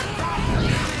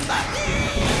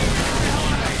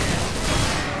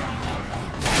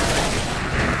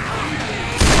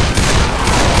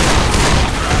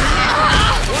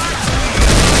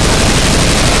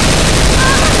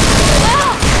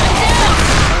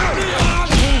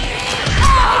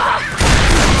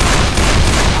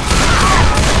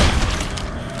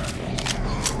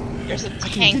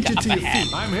 ahead.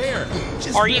 I'm here.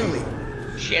 Just Are you barely.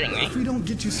 shitting If me? we don't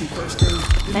get you some first aid, you're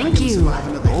Thank not gonna you. survive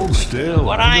another Hold hit. still.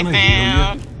 What I'm I gonna heal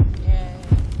found. Yay.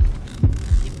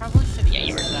 You probably should have Yeah,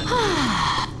 you were used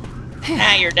that.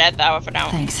 Nah, you're dead though if I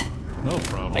don't. Thanks. you. No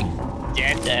problem. Like,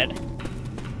 dead.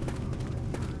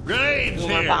 Great.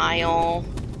 Boomer vial.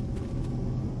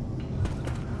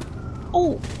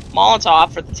 Oh,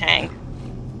 Molotov for the tank.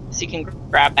 So you can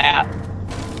grab that.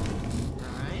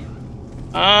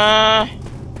 Alright.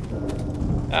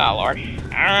 Oh lord.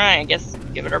 Alright, I guess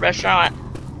give it our best shot.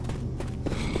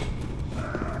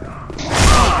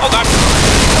 Oh god.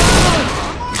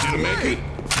 You didn't make it?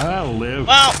 I'll live.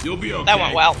 Well, You'll be okay. that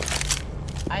went well.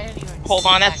 I didn't even Hold see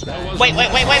on, that that's. guy. Wait.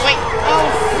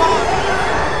 Oh,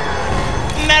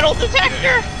 Metal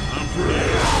detector! I'm free.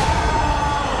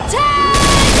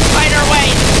 Fight our way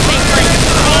to the safe room.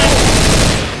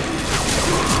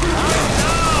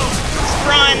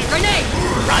 Run! Grenade!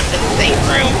 Run to the safe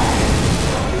room.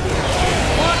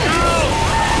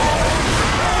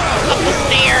 Up the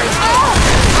stairs.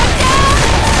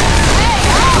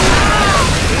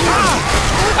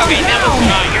 Okay, that was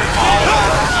not your fault.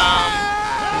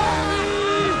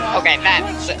 Okay,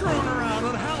 that's.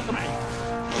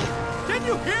 Can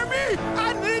you hear me?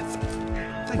 I need.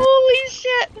 Holy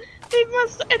shit! They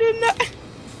must. I didn't know.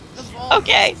 the ball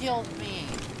Okay. killed me.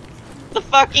 The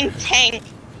fucking tank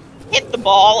hit the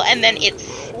ball and then it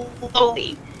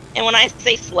slowly. And when I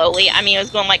say slowly, I mean it was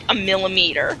going like a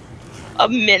millimeter a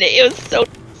minute. It was so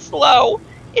slow.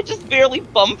 It just barely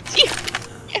bumped you.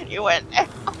 And you went.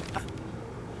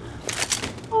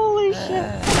 Holy shit.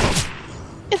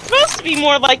 It's supposed to be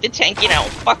more like the tank, you know,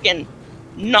 fucking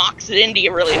knocks it into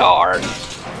you really hard.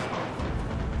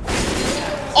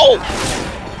 Oh!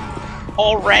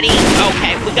 Already?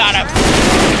 Okay, we gotta.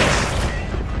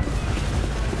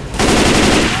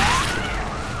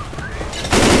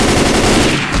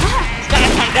 It's gonna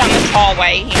come down this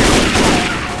hallway here.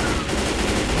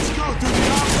 Let's go through the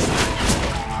office.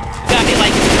 Gotta be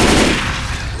like.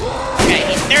 Okay,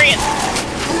 there he is.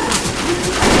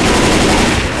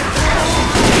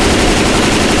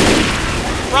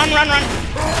 Run.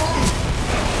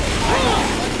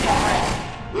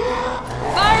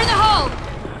 Fire in the hole!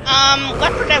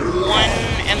 Left 4 Dead 1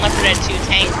 and Left 4 Dead 2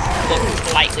 tanks look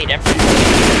slightly different.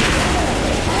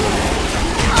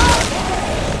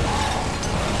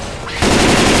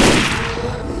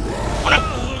 Oh no!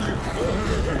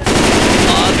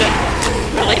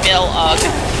 Ugh. Really, Bill?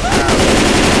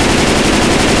 Ugh.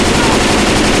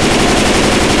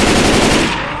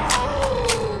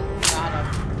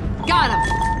 Got him!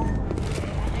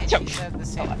 She said the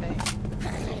same thing.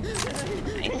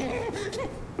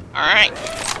 Alright.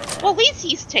 Well, at least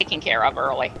he's taken care of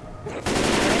early.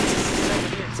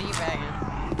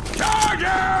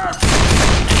 Charger!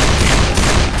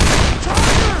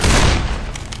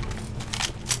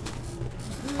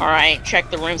 Alright,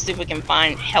 check the room, see if we can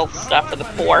find health stuff for the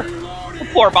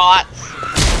poor bots.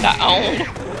 Got owned.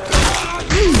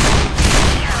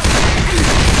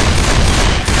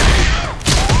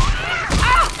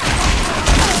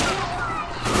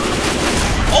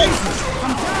 Oh!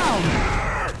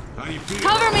 How you feel?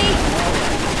 Cover me!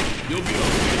 You'll be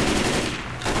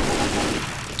okay.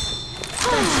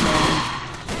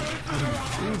 I don't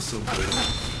feel so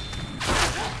good.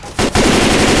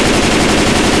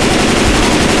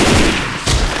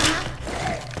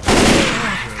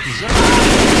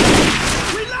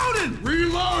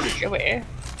 Reloading! Sure.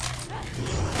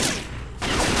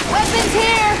 Weapons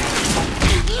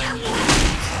here!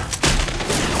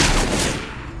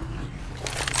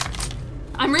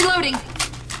 I'm reloading.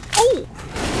 Oh!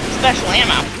 Special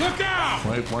ammo. Look out!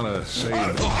 Might want to save.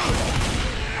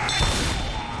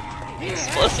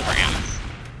 Explosive rounds.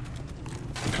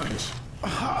 Nice.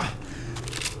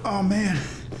 Oh man,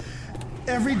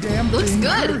 every damn Looks thing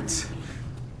good. hurts.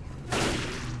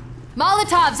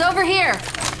 Molotovs over here!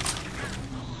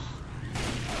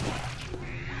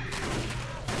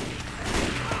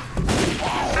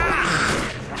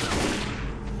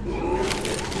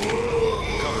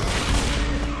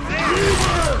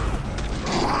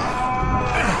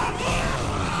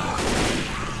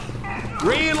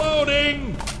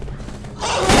 Reloading!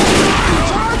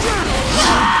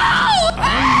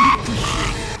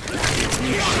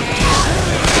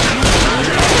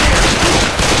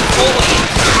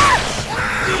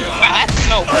 Wow, that's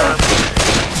smoke.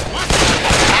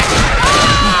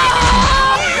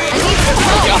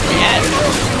 Off the head.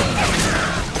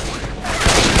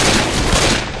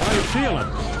 How you feeling?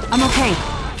 I'm okay.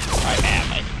 Right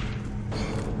badly.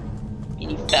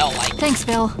 And you fell like Thanks,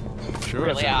 Bill. Sure.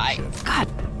 really it's high. shit. God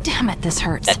damn it, this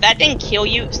hurts. That didn't kill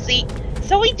you. See,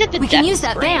 Zoe did the We death can use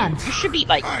that scream. van. You should be,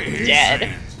 like, I hate dead.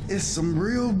 science. It's some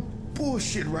real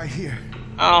bullshit right here.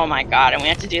 Oh my god, and we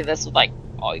have to do this with, like,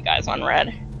 all you guys on red.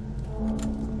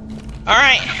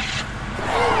 Alright.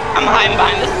 I'm hiding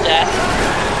behind this desk.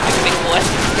 Like a big boy.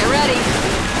 Get ready.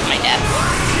 My death.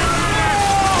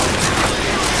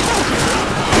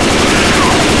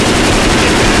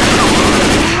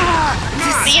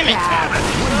 Damn it!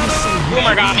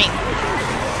 Boomer got me.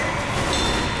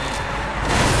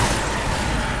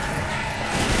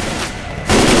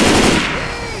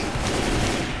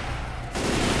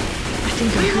 I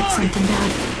think I heard something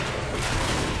bad.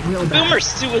 Real bad. Boomer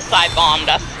suicide bombed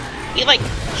us. He, like,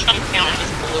 jumped down and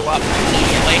just blew up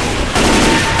immediately.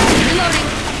 Reloading.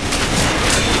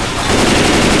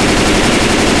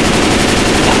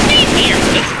 That's me here,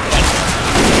 but it's good.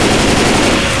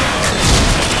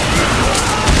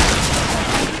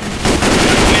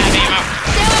 Mad ammo.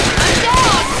 Damn, I'm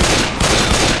down.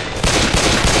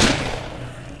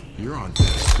 You're on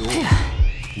death's door.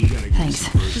 We gotta get Thanks.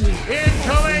 some first aid.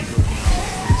 Into it!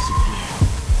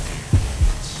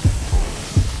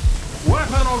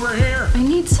 Weapon over here! I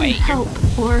need some Wait, you're help,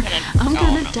 or I'm gonna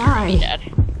Oh, no, you're die. dead.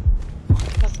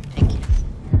 Doesn't think he is.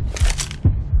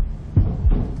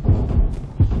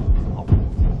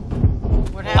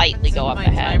 What Lightly happens go if up my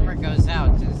ahead. timer goes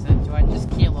out? Do I just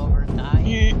keel over and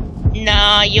die?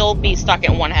 Nah, you'll be stuck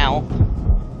at 1 health.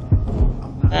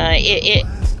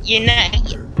 You know,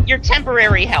 your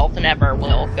temporary health never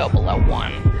will go below 1.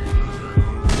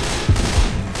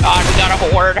 God, we got a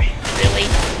horde. Really?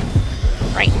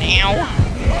 Right now?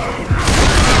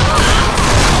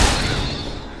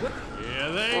 Yeah,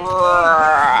 they...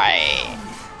 Right.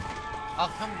 I'll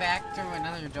come back through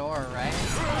another door, right?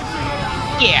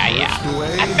 Yeah.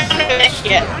 I found a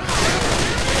biscuit.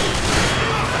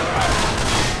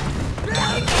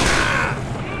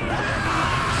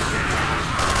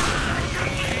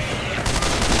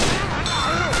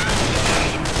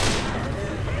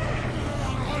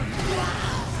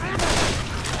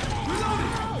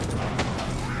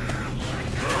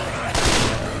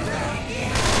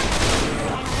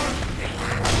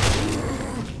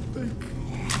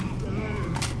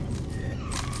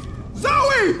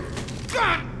 Zoe!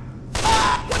 God!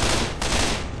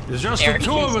 There's just There, the he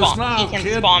two can of us spawn. now, He can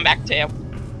kid. spawn back too.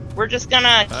 We're just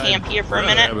gonna camp here for a I'd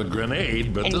rather minute, have a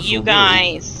grenade, but and this'll you do.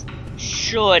 guys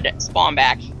should spawn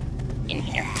back in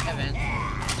here. Kevin.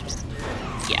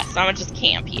 Yeah, so I'm gonna just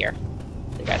camp here.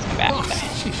 You guys come back. Oh,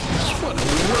 Jesus, what a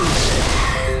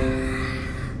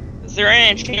waste. Is there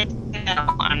any chance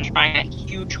I'm trying a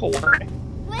huge horde?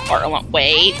 Or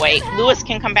wait, Lewis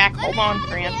can come back. Hold on,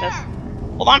 Francis.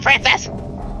 Hold on, Francis.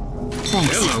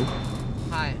 Thanks. Hello.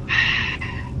 Hi.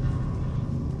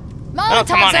 Oh,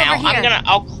 come on Molotov's now. over here.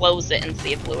 I'll close it and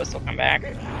see if Lewis will come back. Yeah,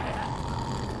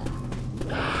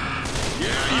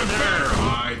 you better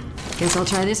hide. Guess I'll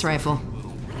try this rifle.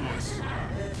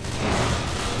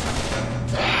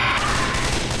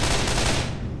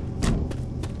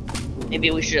 Maybe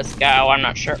we should just go. I'm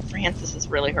not sure. Francis is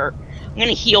really hurt. I'm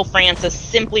gonna heal Francis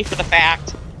simply for the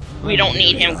fact we don't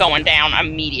need him going down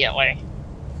immediately.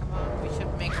 Come on, we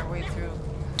should make our way through.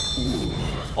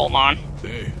 Hold on.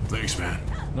 Hey, thanks, man.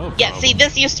 No Yeah, problem. see,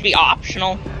 this used to be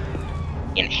optional.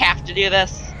 You didn't have to do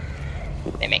this.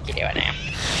 They make you do it now.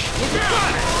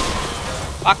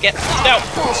 Fuck it. Let's go.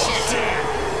 Bullshit.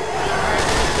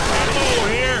 Over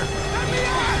here.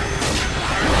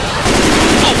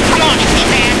 Oh, come on, you came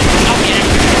back. I'll get him.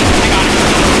 I got him.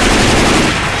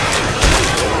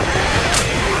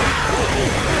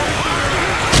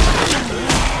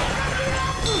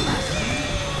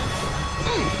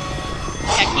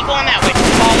 Yeah, keep going that way.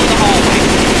 Just follow the hallway.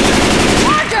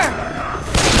 Roger!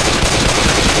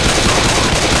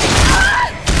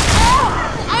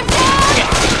 I'm down! Get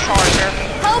the charger.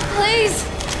 Help, please!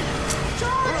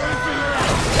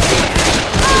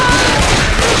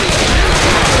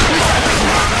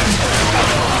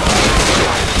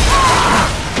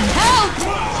 Help!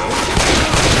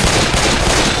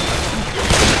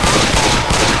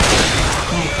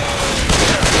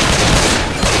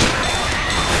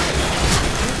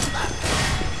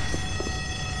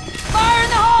 Fire in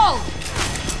the hole!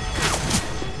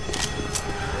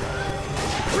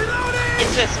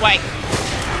 It's this way.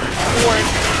 Towards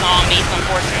zombies,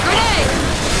 unfortunately. Grenade!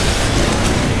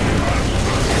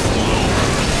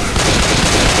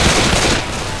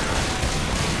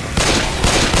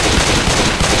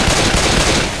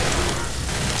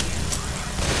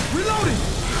 Reloading!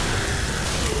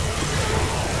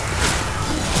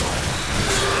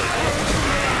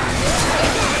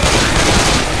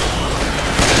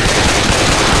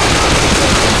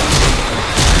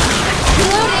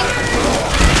 Reloading!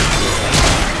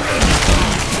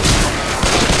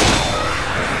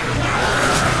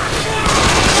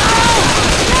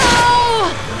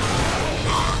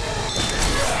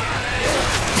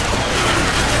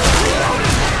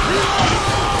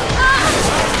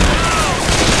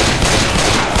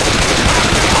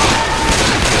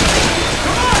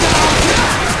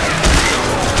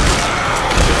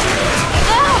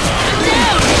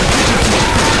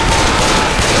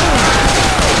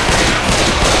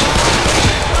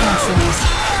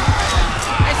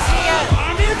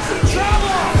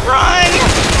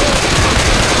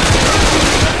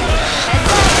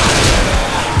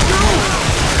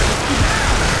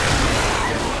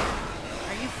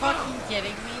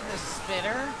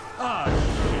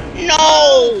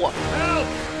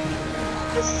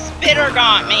 bear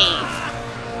got me.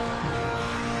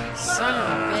 Son of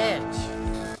a bitch.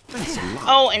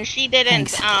 Oh, and she didn't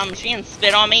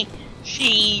spit on me.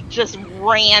 She just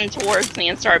ran towards me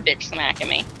and started bitch smacking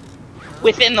me.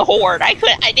 Within the horde. I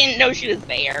didn't know she was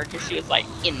there, because she was, like,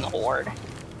 in the horde.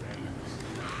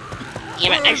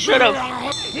 Damn it, I should've.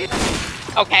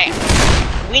 Okay.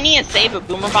 We need to save a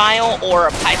boomer vial or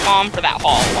a pipe bomb for that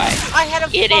hallway. I had a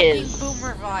fucking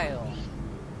boomer vial.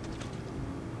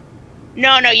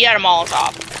 No, you had a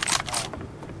Molotov.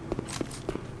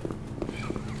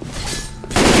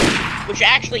 Which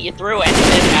actually you threw it and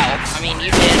it did help. I mean, you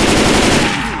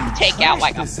did take out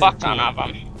like a fuck ton of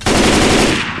them.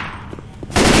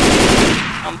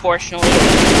 Unfortunately.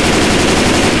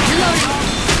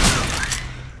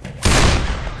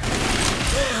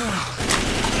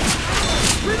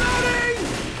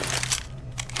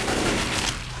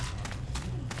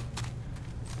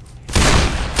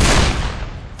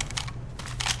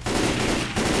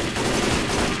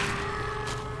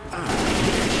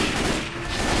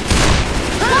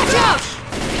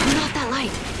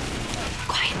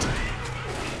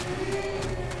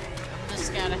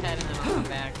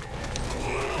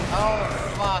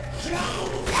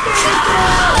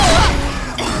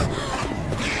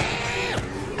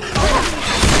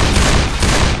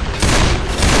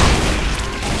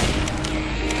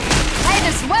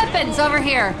 Over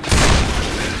here.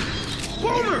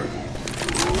 Boomer!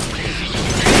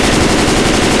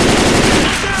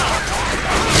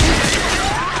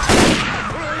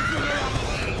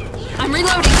 I'm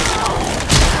reloading.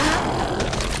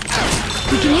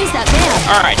 We can use that van.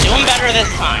 Alright, doing better this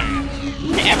time.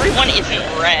 Everyone isn't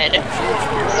red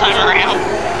this time around.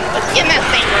 Let's get in that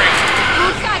same room.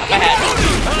 Go ahead.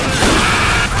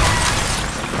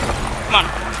 Come on,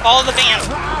 follow the van.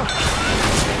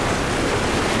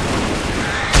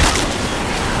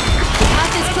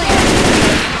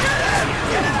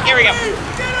 Here we go. No.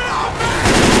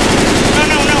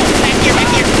 Back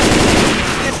here.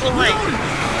 This little ring.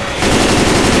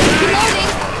 Reloading.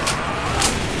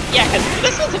 Yeah, because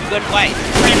this was a good place.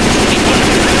 Reloading.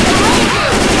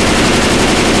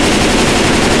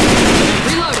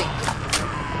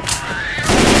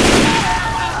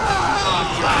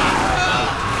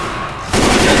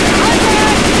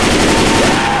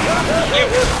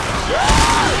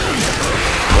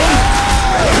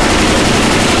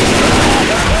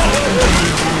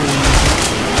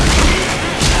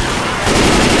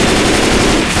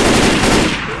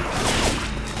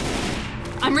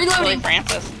 I'm reloading.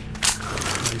 Francis.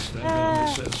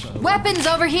 Weapons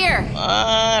over here.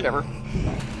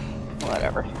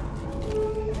 Whatever.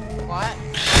 What?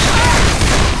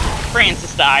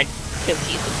 Francis died because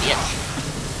he's a bitch.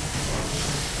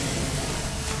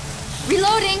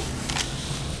 Reloading.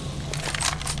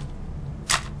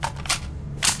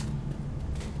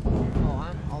 Oh,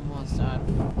 I'm almost out of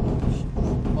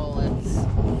bullets.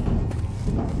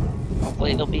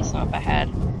 Hopefully there'll be some up ahead.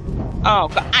 Oh,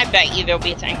 God, I bet you there'll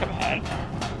be a tank up ahead.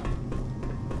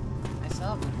 I still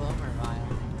have a boomer vial.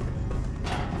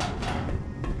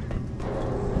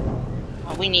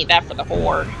 Oh, we need that for the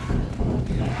horde.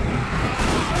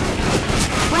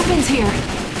 Weapons here.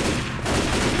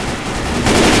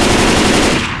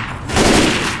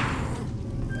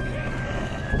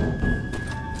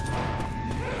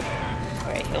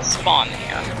 Okay, he'll spawn there.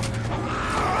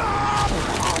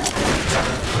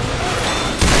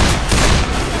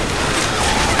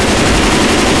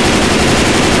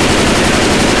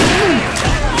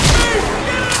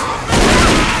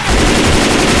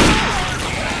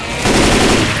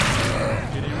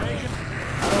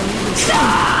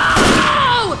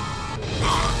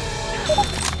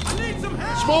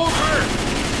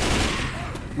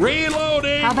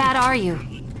 Reloading! How bad are you?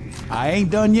 I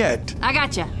ain't done yet. I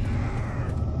gotcha.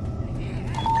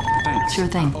 Thanks. Sure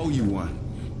thing. I owe you one.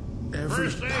 Every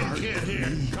First aid part kit of here.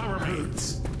 me Cover me.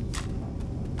 hurts.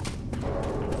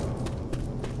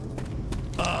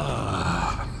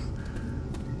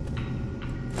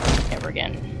 Never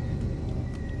again.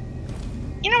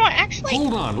 You know what, actually,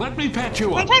 Hold on, let me patch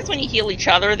you up. sometimes when you heal each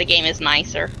other, the game is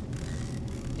nicer.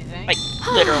 You think? Like,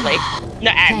 literally. No,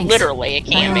 Thanks. literally, it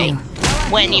can be.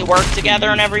 When you work together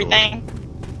and everything,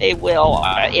 it will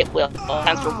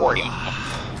sometimes reward you.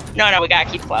 No, we gotta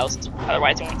keep close,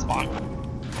 otherwise it won't spawn.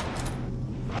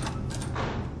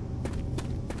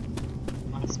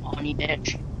 Come on, spawn, you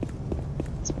bitch.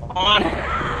 Spawn.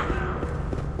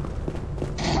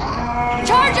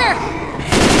 Charger!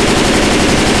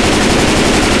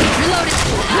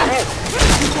 Reloading.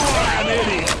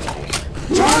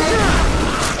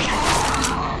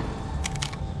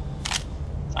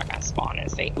 It's not gonna spawn,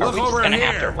 is it? Look Are we just over gonna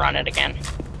have here. to run it again?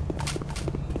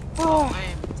 I am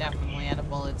definitely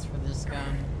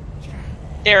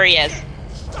There he is.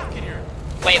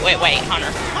 Wait,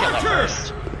 Hunter. Kill it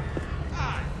first.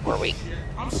 Where we?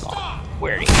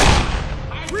 Where'd he go?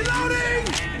 Reloading!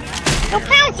 He'll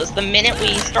pounce us the minute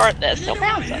we start this. He'll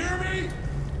pounce us.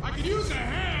 I could use a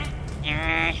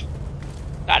hand.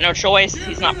 Got no choice.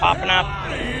 He's not popping up.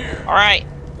 All right.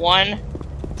 1,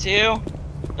 2,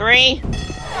 3. Weapons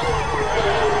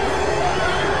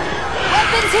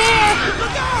here!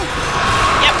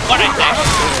 Yep. What I say?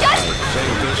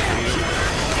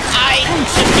 I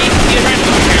just need to run.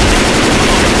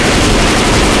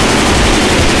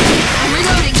 I'm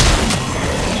reloading.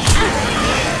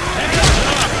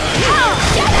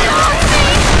 Get it off me!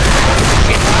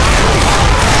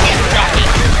 Jockey.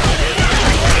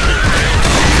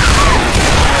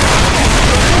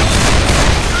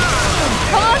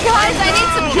 Come on, guys, I need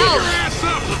some help.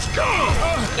 Let's go!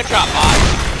 Good job, boss.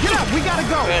 Get up, we gotta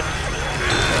go! Good.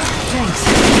 Thanks.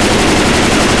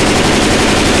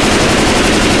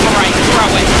 Alright,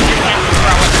 throw it.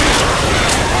 Throw it.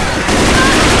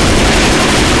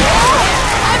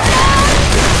 I'm down!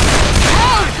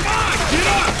 Help! Get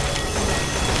up!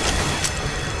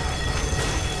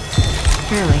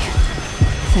 Really?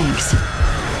 Thanks.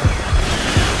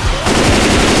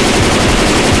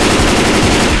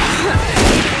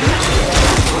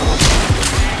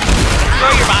 Throw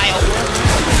your vial.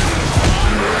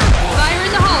 Fire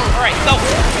in the hole. Alright, go.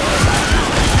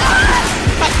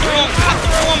 Cut through him. Cut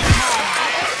through him.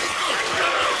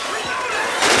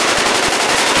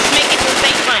 Just make it to the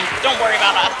safe room. Don't worry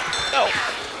about us. Go.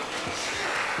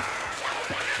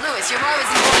 Lewis, your bar was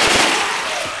important.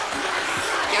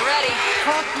 Get ready.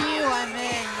 Fuck you, I'm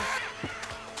in.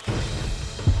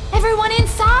 Everyone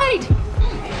inside!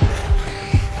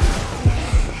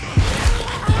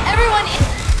 Everyone in...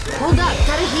 Hold up,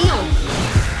 gotta heal.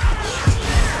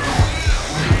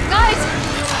 Guys!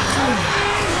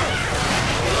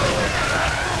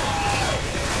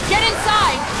 Get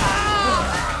inside!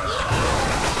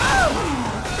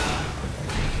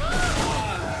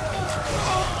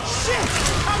 Shit!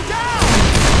 I'm down!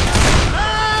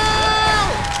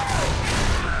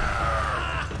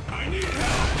 I need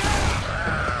help!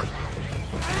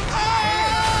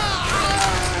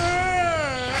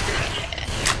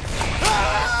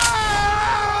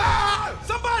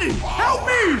 Somebody, help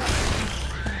me!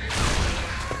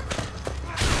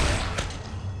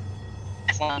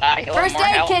 Excellent. First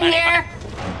aid kit here!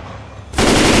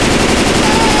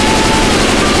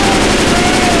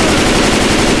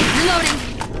 Reloading.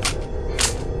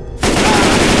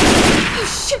 Oh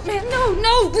shit, man! No!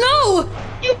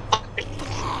 You.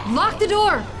 Lock the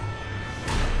door!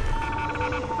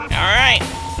 Alright.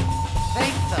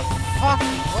 Thank the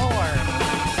fucking Lord.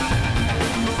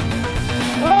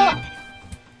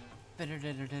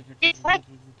 It's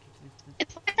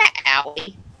like that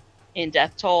alley in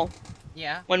Death Toll.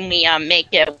 Yeah. When we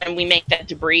make that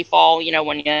debris fall, you know,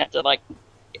 when you have to like.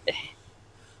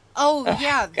 Oh,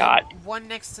 yeah, the God. one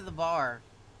next to the bar.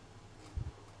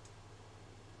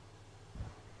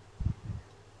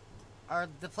 Or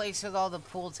the place with all the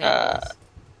pool tables.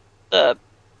 No,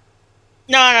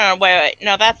 wait,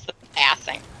 no, that's the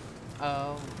passing.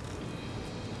 Oh.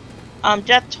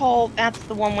 Death Toll, that's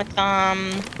the one with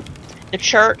the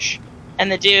church and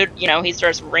the dude, you know, he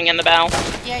starts ringing the bell.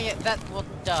 Yeah, well,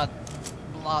 duh.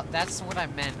 That's what I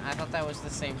meant. I thought that was the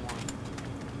same one.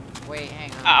 Wait,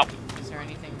 hang on. Oh. Is there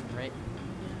anything written?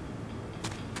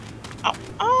 Oh,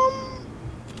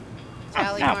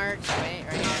 Tally no. marks? Wait,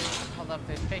 right here. Hold up,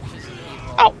 there's pictures of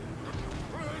people. Oh.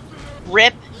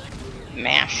 Rip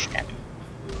Mashton.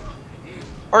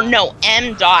 Or no,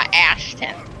 M.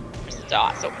 Ashton. There's a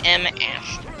dot, so M.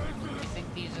 Ashton. You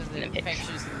think these are the In the picture.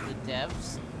 pictures of the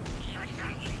devs?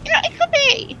 Yeah, it could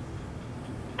be.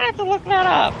 I have to look that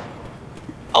up.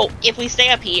 Oh, if we stay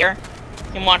up here,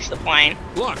 we can watch the plane.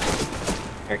 Look,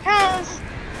 Here it comes.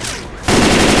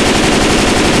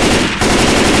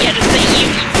 Yeah, just say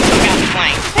you took out the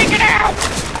plane. Take it out!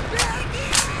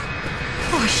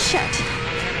 Oh shit!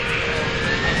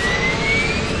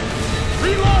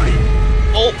 Reloading!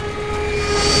 Oh.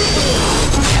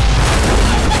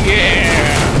 Yeah!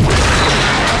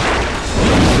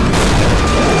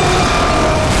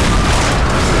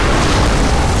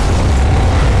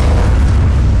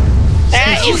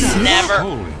 That is never...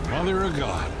 Holy mother of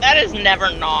God. That is never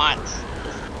not.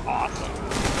 This is awesome.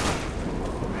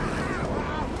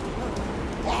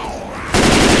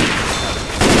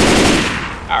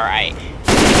 Alright.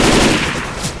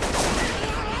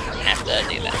 I'm gonna have to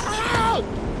do this.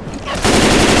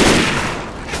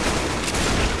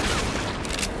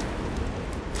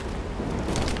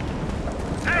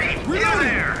 Hey, you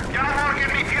there! Y'all wanna get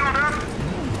me fueled up?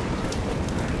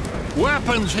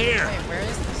 weapons here. Wait, where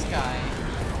is this guy?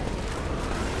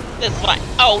 This one.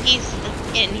 Oh, he's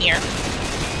in here.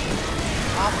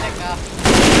 I'll pick up.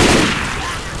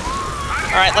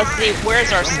 Alright, let's see.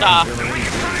 Where's our stuff?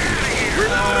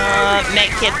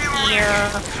 Medkit's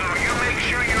here.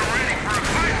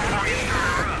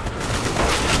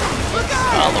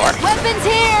 Oh, Lord. Weapons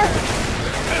here!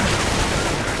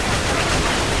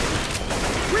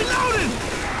 Reloading!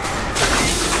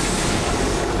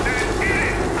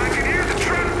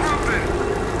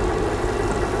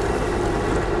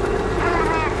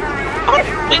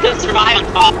 We could survive on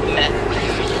top of it.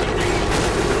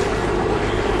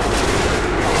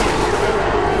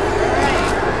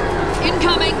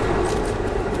 Incoming!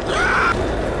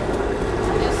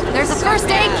 There's a first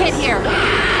aid kit here.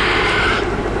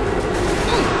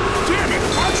 Damn it!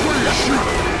 Watch where you're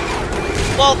shooting!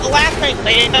 Well, the last time I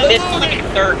played it, this is like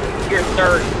your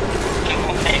third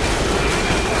thing.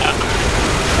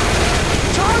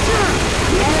 Charger!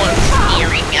 One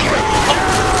scary camera.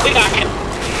 Oh, we got him.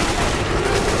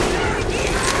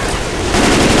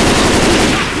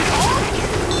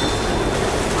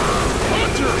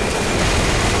 Hunter!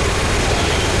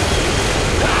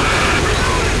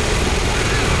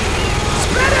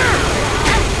 Spinner!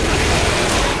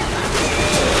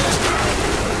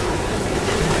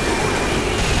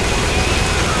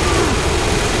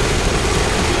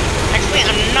 Actually,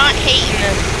 I'm not hating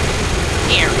this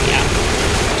area.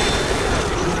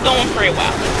 It's going pretty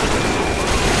well.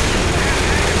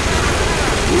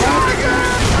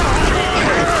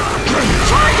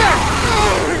 Charger!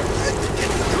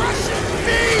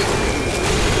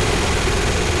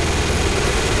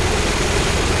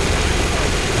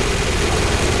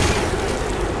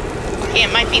 Okay,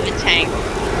 it might be the tank.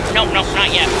 Nope, nope, not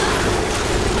yet.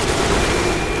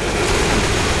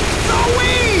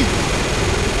 Zoe!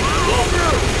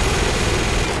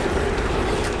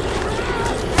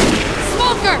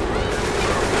 Smoker!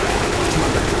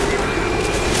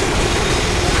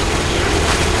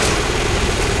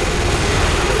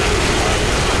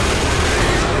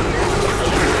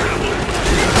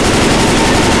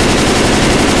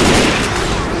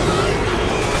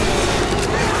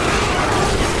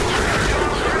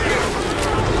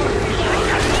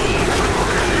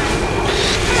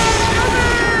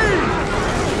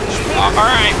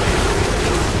 Alright.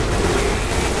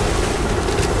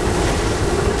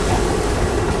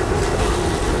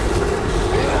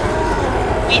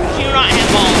 We do not have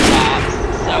Molotovs,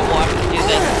 so we'll have to do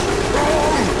this.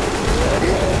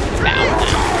 Bound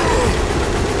now.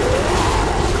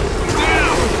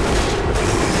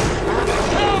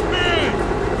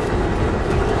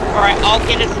 Alright, I'll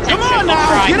get his attention. Come on now,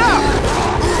 Try. get up!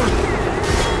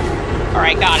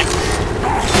 Alright, got him.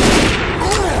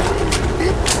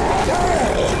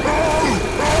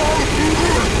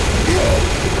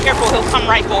 Careful, he'll come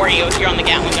right for you if you're on the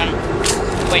Gatling gun.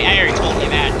 Wait, I already told you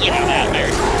that. You know that. I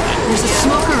already told you that. There's a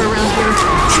smoker around here.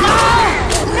 No!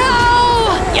 No!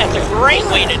 Yeah, it's a great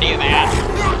way to do that.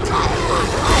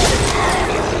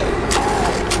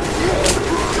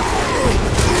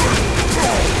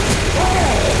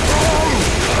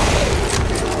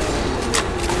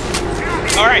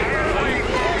 Alright.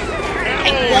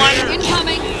 Take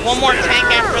Incoming! one more tank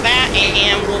after that,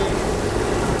 and we'll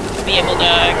be able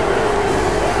to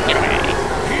get away.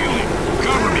 Healing.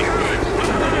 Cover me.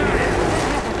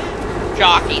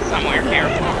 Jockey somewhere,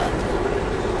 careful.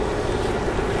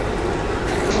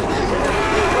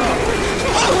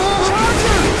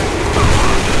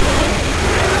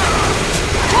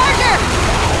 Charger!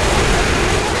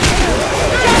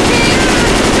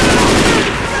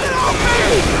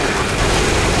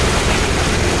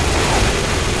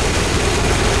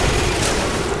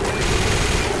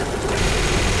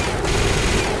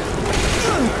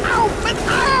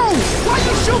 Ow! Why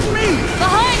you shoot me?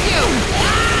 Behind you!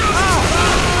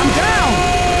 I'm down!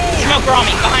 Smoker on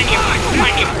me, behind you,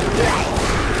 behind you.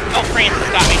 Oh, Francis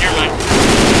got me, never mind.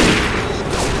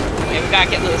 Okay, we gotta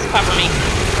get loose, cover me.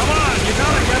 Come on, you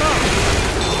gotta get up!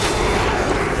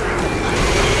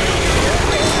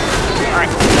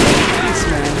 Alright. Thanks,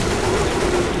 man.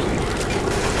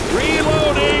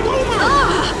 Reloading!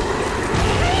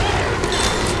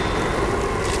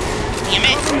 Damn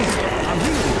it.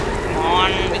 Come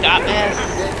on, we got this.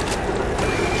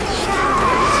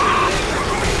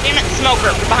 Damn it,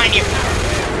 Smoker, behind you.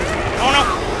 Oh no.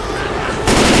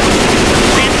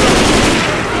 Francis.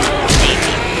 Save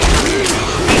me.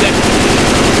 You good.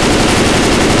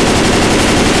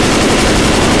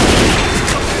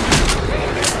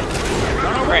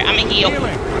 Alright, I'm a heal.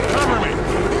 Healing. Cover me.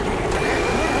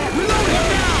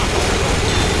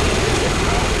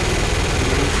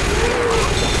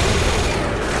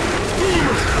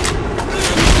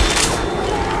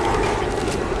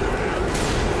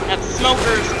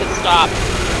 smokers could stop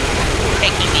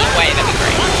taking me away, that'd be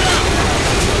great.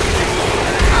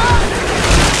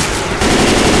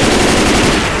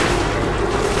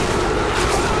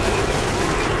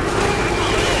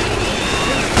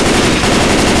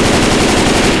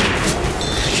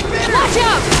 Watch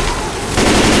out!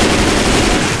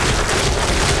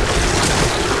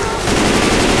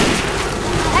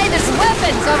 Hey, there's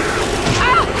weapons!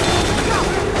 Ah!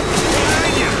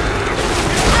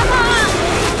 Come on!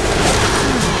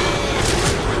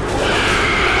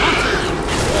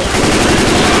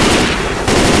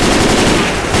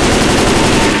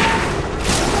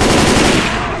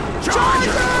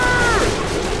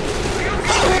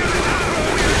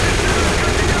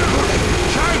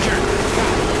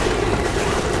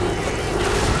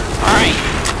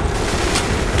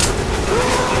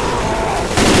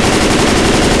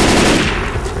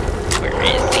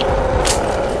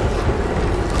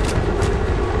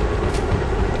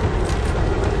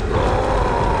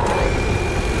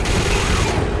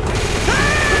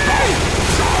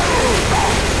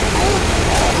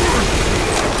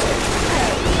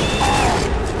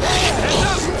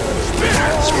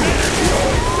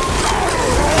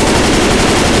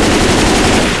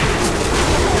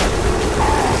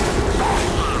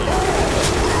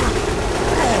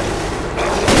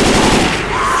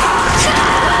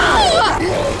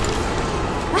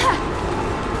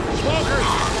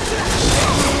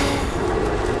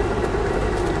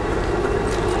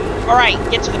 Alright,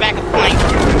 get to the back of the plane.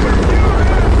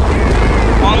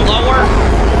 On lower.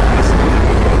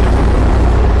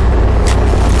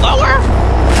 Lower!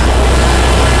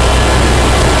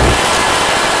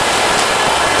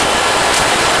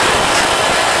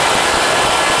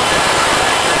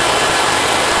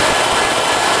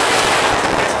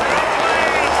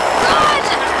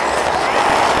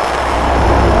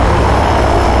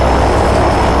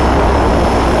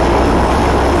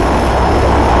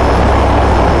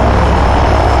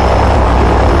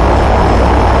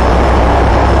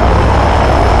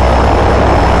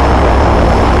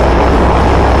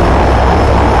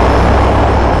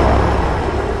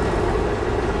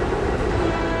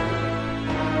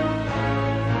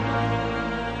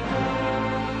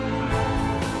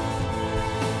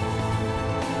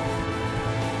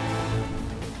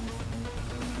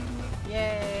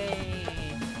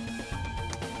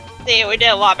 See, we did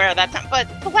a lot better that time, but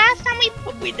the last time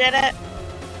we did it,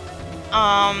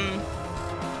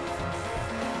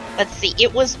 let's see,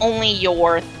 it was only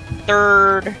your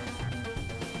third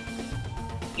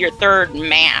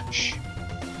match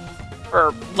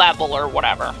or level or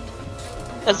whatever,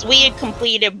 because we had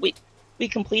completed we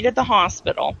completed the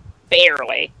hospital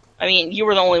barely. I mean, you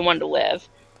were the only one to live.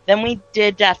 Then we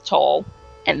did Death Toll,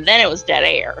 and then it was Dead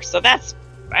Air. So that's,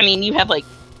 I mean, you have like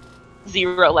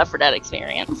 0 Left 4 Dead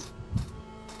experience.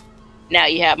 Now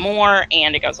you have more,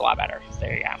 and it goes a lot better. So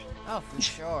there you go. Oh, for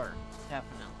sure.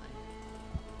 Definitely.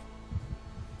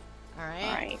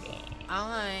 Alright.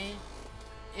 I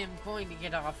am going to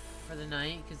get off for the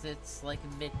night, because it's like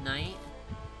midnight.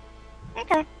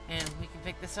 Okay. And we can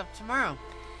pick this up tomorrow.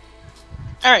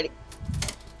 Alrighty.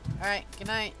 Alright, good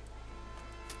night.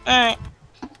 Alright.